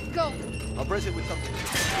here. Go. I'll brace it with something.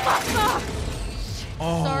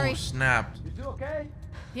 Oh, Sorry. snapped. You do okay?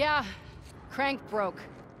 Yeah. Crank broke.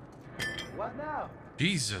 What now?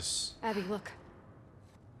 Jesus. Abby, look.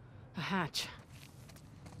 A hatch.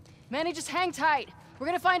 Manny, just hang tight. We're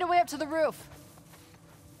gonna find a way up to the roof.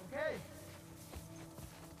 Okay.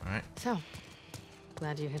 All right. So,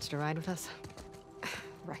 glad you hitched a ride with us?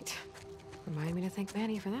 Right. Remind me to thank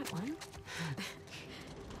Manny for that one.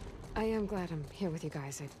 I am glad I'm here with you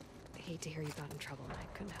guys. I hate to hear you got in trouble and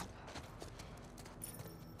I couldn't help.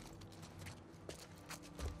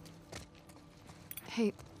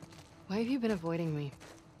 Hey, why have you been avoiding me?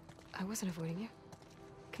 I wasn't avoiding you.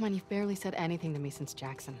 Come on, you've barely said anything to me since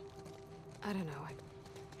Jackson. I don't know.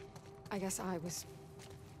 I guess I was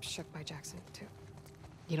shook by Jackson, too.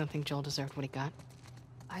 You don't think Joel deserved what he got?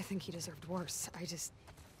 I think he deserved worse. I just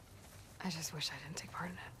wish I didn't take part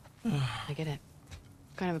in it. I get it.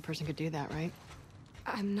 What kind of a person could do that, right?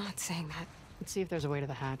 I'm not saying that. Let's see if there's a way to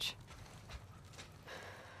the hatch.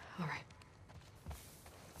 All right.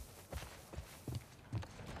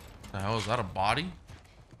 The hell is that, a body?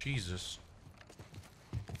 Jesus.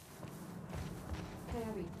 Hey,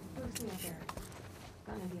 Abby, who's me out there?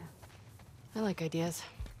 Got an idea. I like ideas.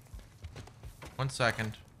 1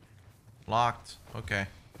 second. Locked. Okay.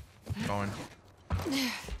 Going.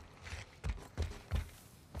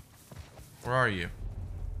 Where are you?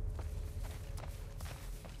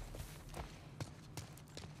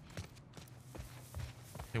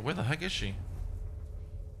 Hey, where the heck is she?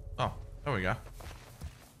 Oh, there we go.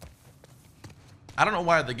 I don't know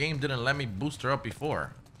why the game didn't let me boost her up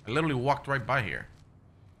before. I literally walked right by here.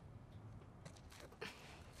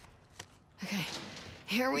 Okay,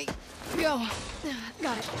 here we go.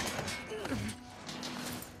 Got it.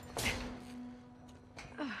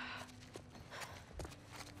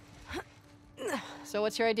 So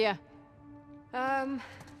what's your idea?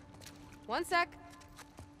 One sec.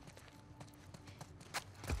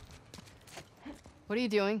 What are you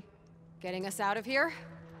doing? Getting us out of here?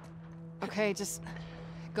 Okay, just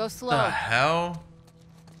go slow. The hell?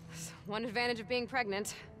 One advantage of being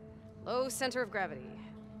pregnant. Low center of gravity.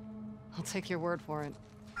 I'll take your word for it.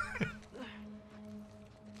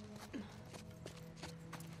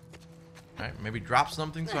 Alright, maybe drop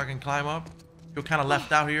something so I can climb up. Feel kind of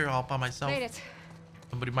left out here all by myself. Made it.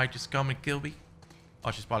 Somebody might just come and kill me.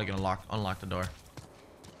 Oh, she's probably gonna unlock the door.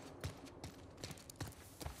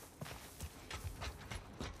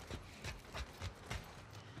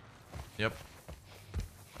 Yep.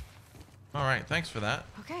 Alright, thanks for that.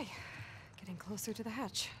 Okay, getting closer to the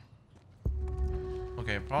hatch.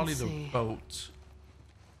 Okay, probably Let's the see. boat.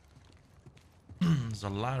 There's a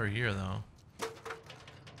ladder here, though.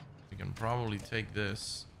 We can probably take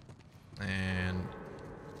this and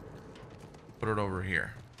put it over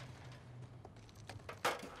here.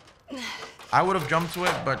 I would have jumped to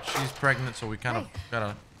it, but she's pregnant, so we kind of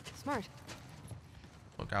gotta Smart.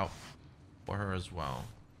 look out for her as well.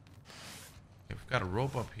 Okay, we've got a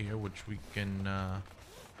rope up here, which we can...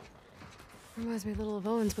 Reminds me a little of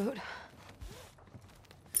Owen's boat.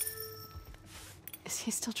 Is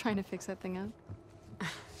he still trying to fix that thing up?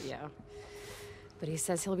 Yeah. But he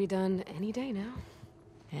says he'll be done any day now.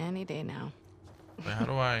 Any day now. Wait, how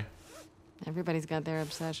do I... Everybody's got their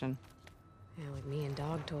obsession. Yeah, like me and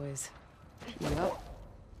dog toys. Yep.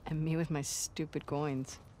 And me with my stupid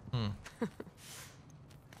coins. Oh,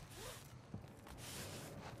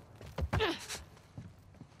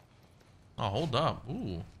 hold up.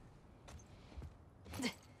 Ooh.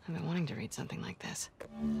 I've been wanting to read something like this.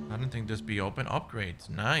 I didn't think this be open. Upgrades.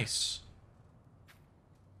 Nice.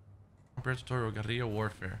 Tutorial guerrilla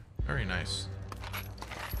warfare. Very nice.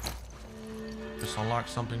 Just unlock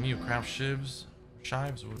something new. Craft shives,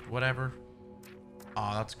 whatever.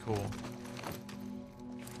 Oh, that's cool.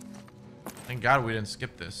 Thank God we didn't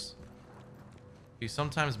skip this. See,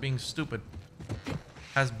 sometimes being stupid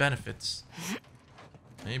has benefits.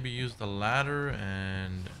 Maybe use the ladder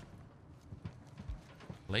and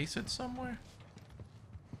place it somewhere.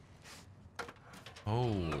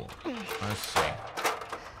 Oh, I see.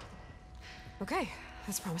 Okay,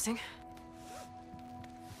 that's promising.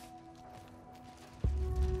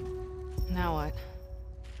 Now what?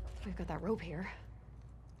 We've got that rope here.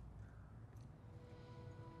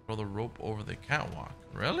 Throw the rope over the catwalk.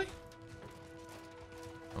 Really?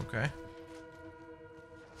 Okay.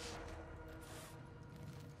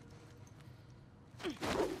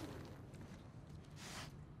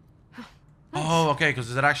 Oh, okay,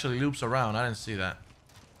 because it actually loops around. I didn't see that.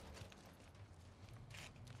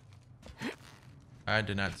 I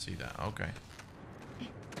did not see that. Okay.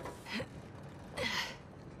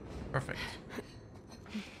 Perfect.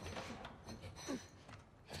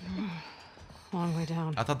 Well, long way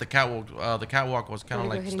down. I thought the catwalk was kind of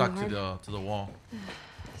Wanna go like hitting stuck you to the wall.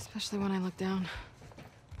 Especially when I look down.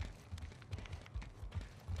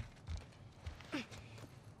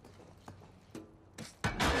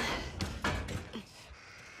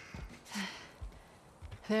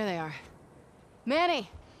 There they are. Manny,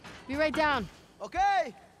 be right down.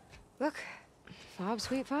 Okay. Look, fob,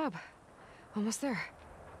 sweet fob. Almost there.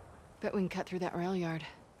 Bet we can cut through that rail yard.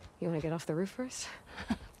 You want to get off the roof first?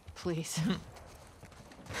 Please.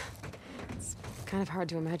 It's kind of hard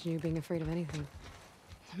to imagine you being afraid of anything.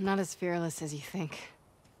 I'm not as fearless as you think.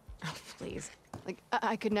 Oh, please. Like,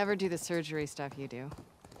 I could never do the surgery stuff you do.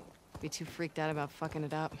 Be too freaked out about fucking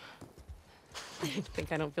it up. You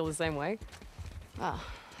think I don't feel the same way? Well,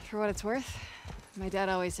 for what it's worth, my dad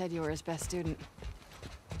always said you were his best student.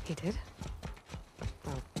 He did?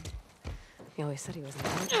 Well, he always said he was.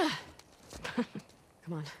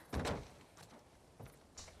 Come on.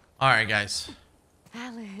 All right, guys.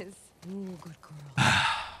 Alice. Ooh, good girl.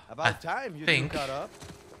 About time you two got up.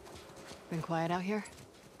 Been quiet out here?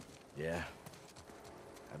 Yeah.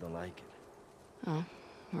 I don't like it. Oh,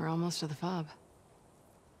 we're almost to the fob.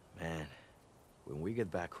 Man, when we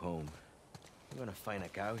get back home, I'm gonna find a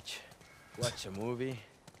couch, watch a movie.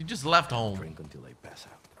 You just left home. Drink until I pass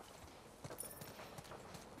out.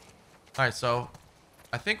 All right, so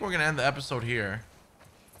I think we're gonna end the episode here.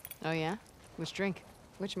 Oh yeah? Which drink?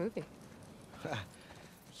 Which movie?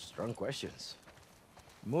 Strong questions.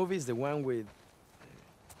 Movie's the one with...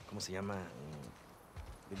 ¿Cómo se llama?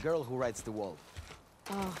 The girl who rides the wolf.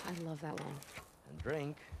 Oh, I love that one. And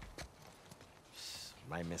drink...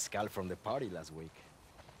 my mezcal from the party last week.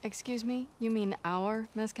 Excuse me? You mean our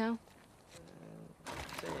mezcal?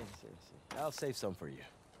 I'll save some for you.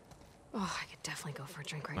 Oh, I could definitely go for a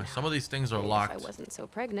drink right now. Some of these things are If locked. I wasn't so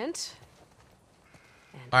pregnant.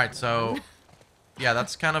 All right, so yeah,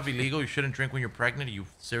 that's kind of illegal. You shouldn't drink when you're pregnant, you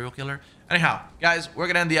serial killer. Anyhow, guys, we're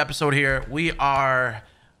gonna end the episode here. We are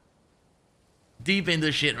deep in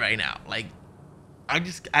this shit right now. Like,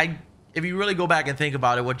 if you really go back and think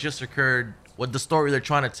about it, what just occurred, what the story they're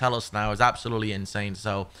trying to tell us now is absolutely insane.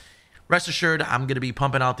 So rest assured, I'm gonna be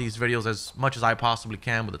pumping out these videos as much as I possibly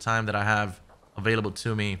can with the time that I have available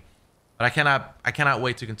to me. But I cannot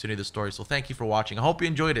wait to continue the story. So thank you for watching. I hope you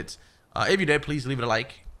enjoyed it. If you did, please leave it a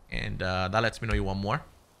like, and that lets me know you want more.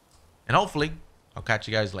 And hopefully, I'll catch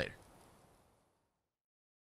you guys later.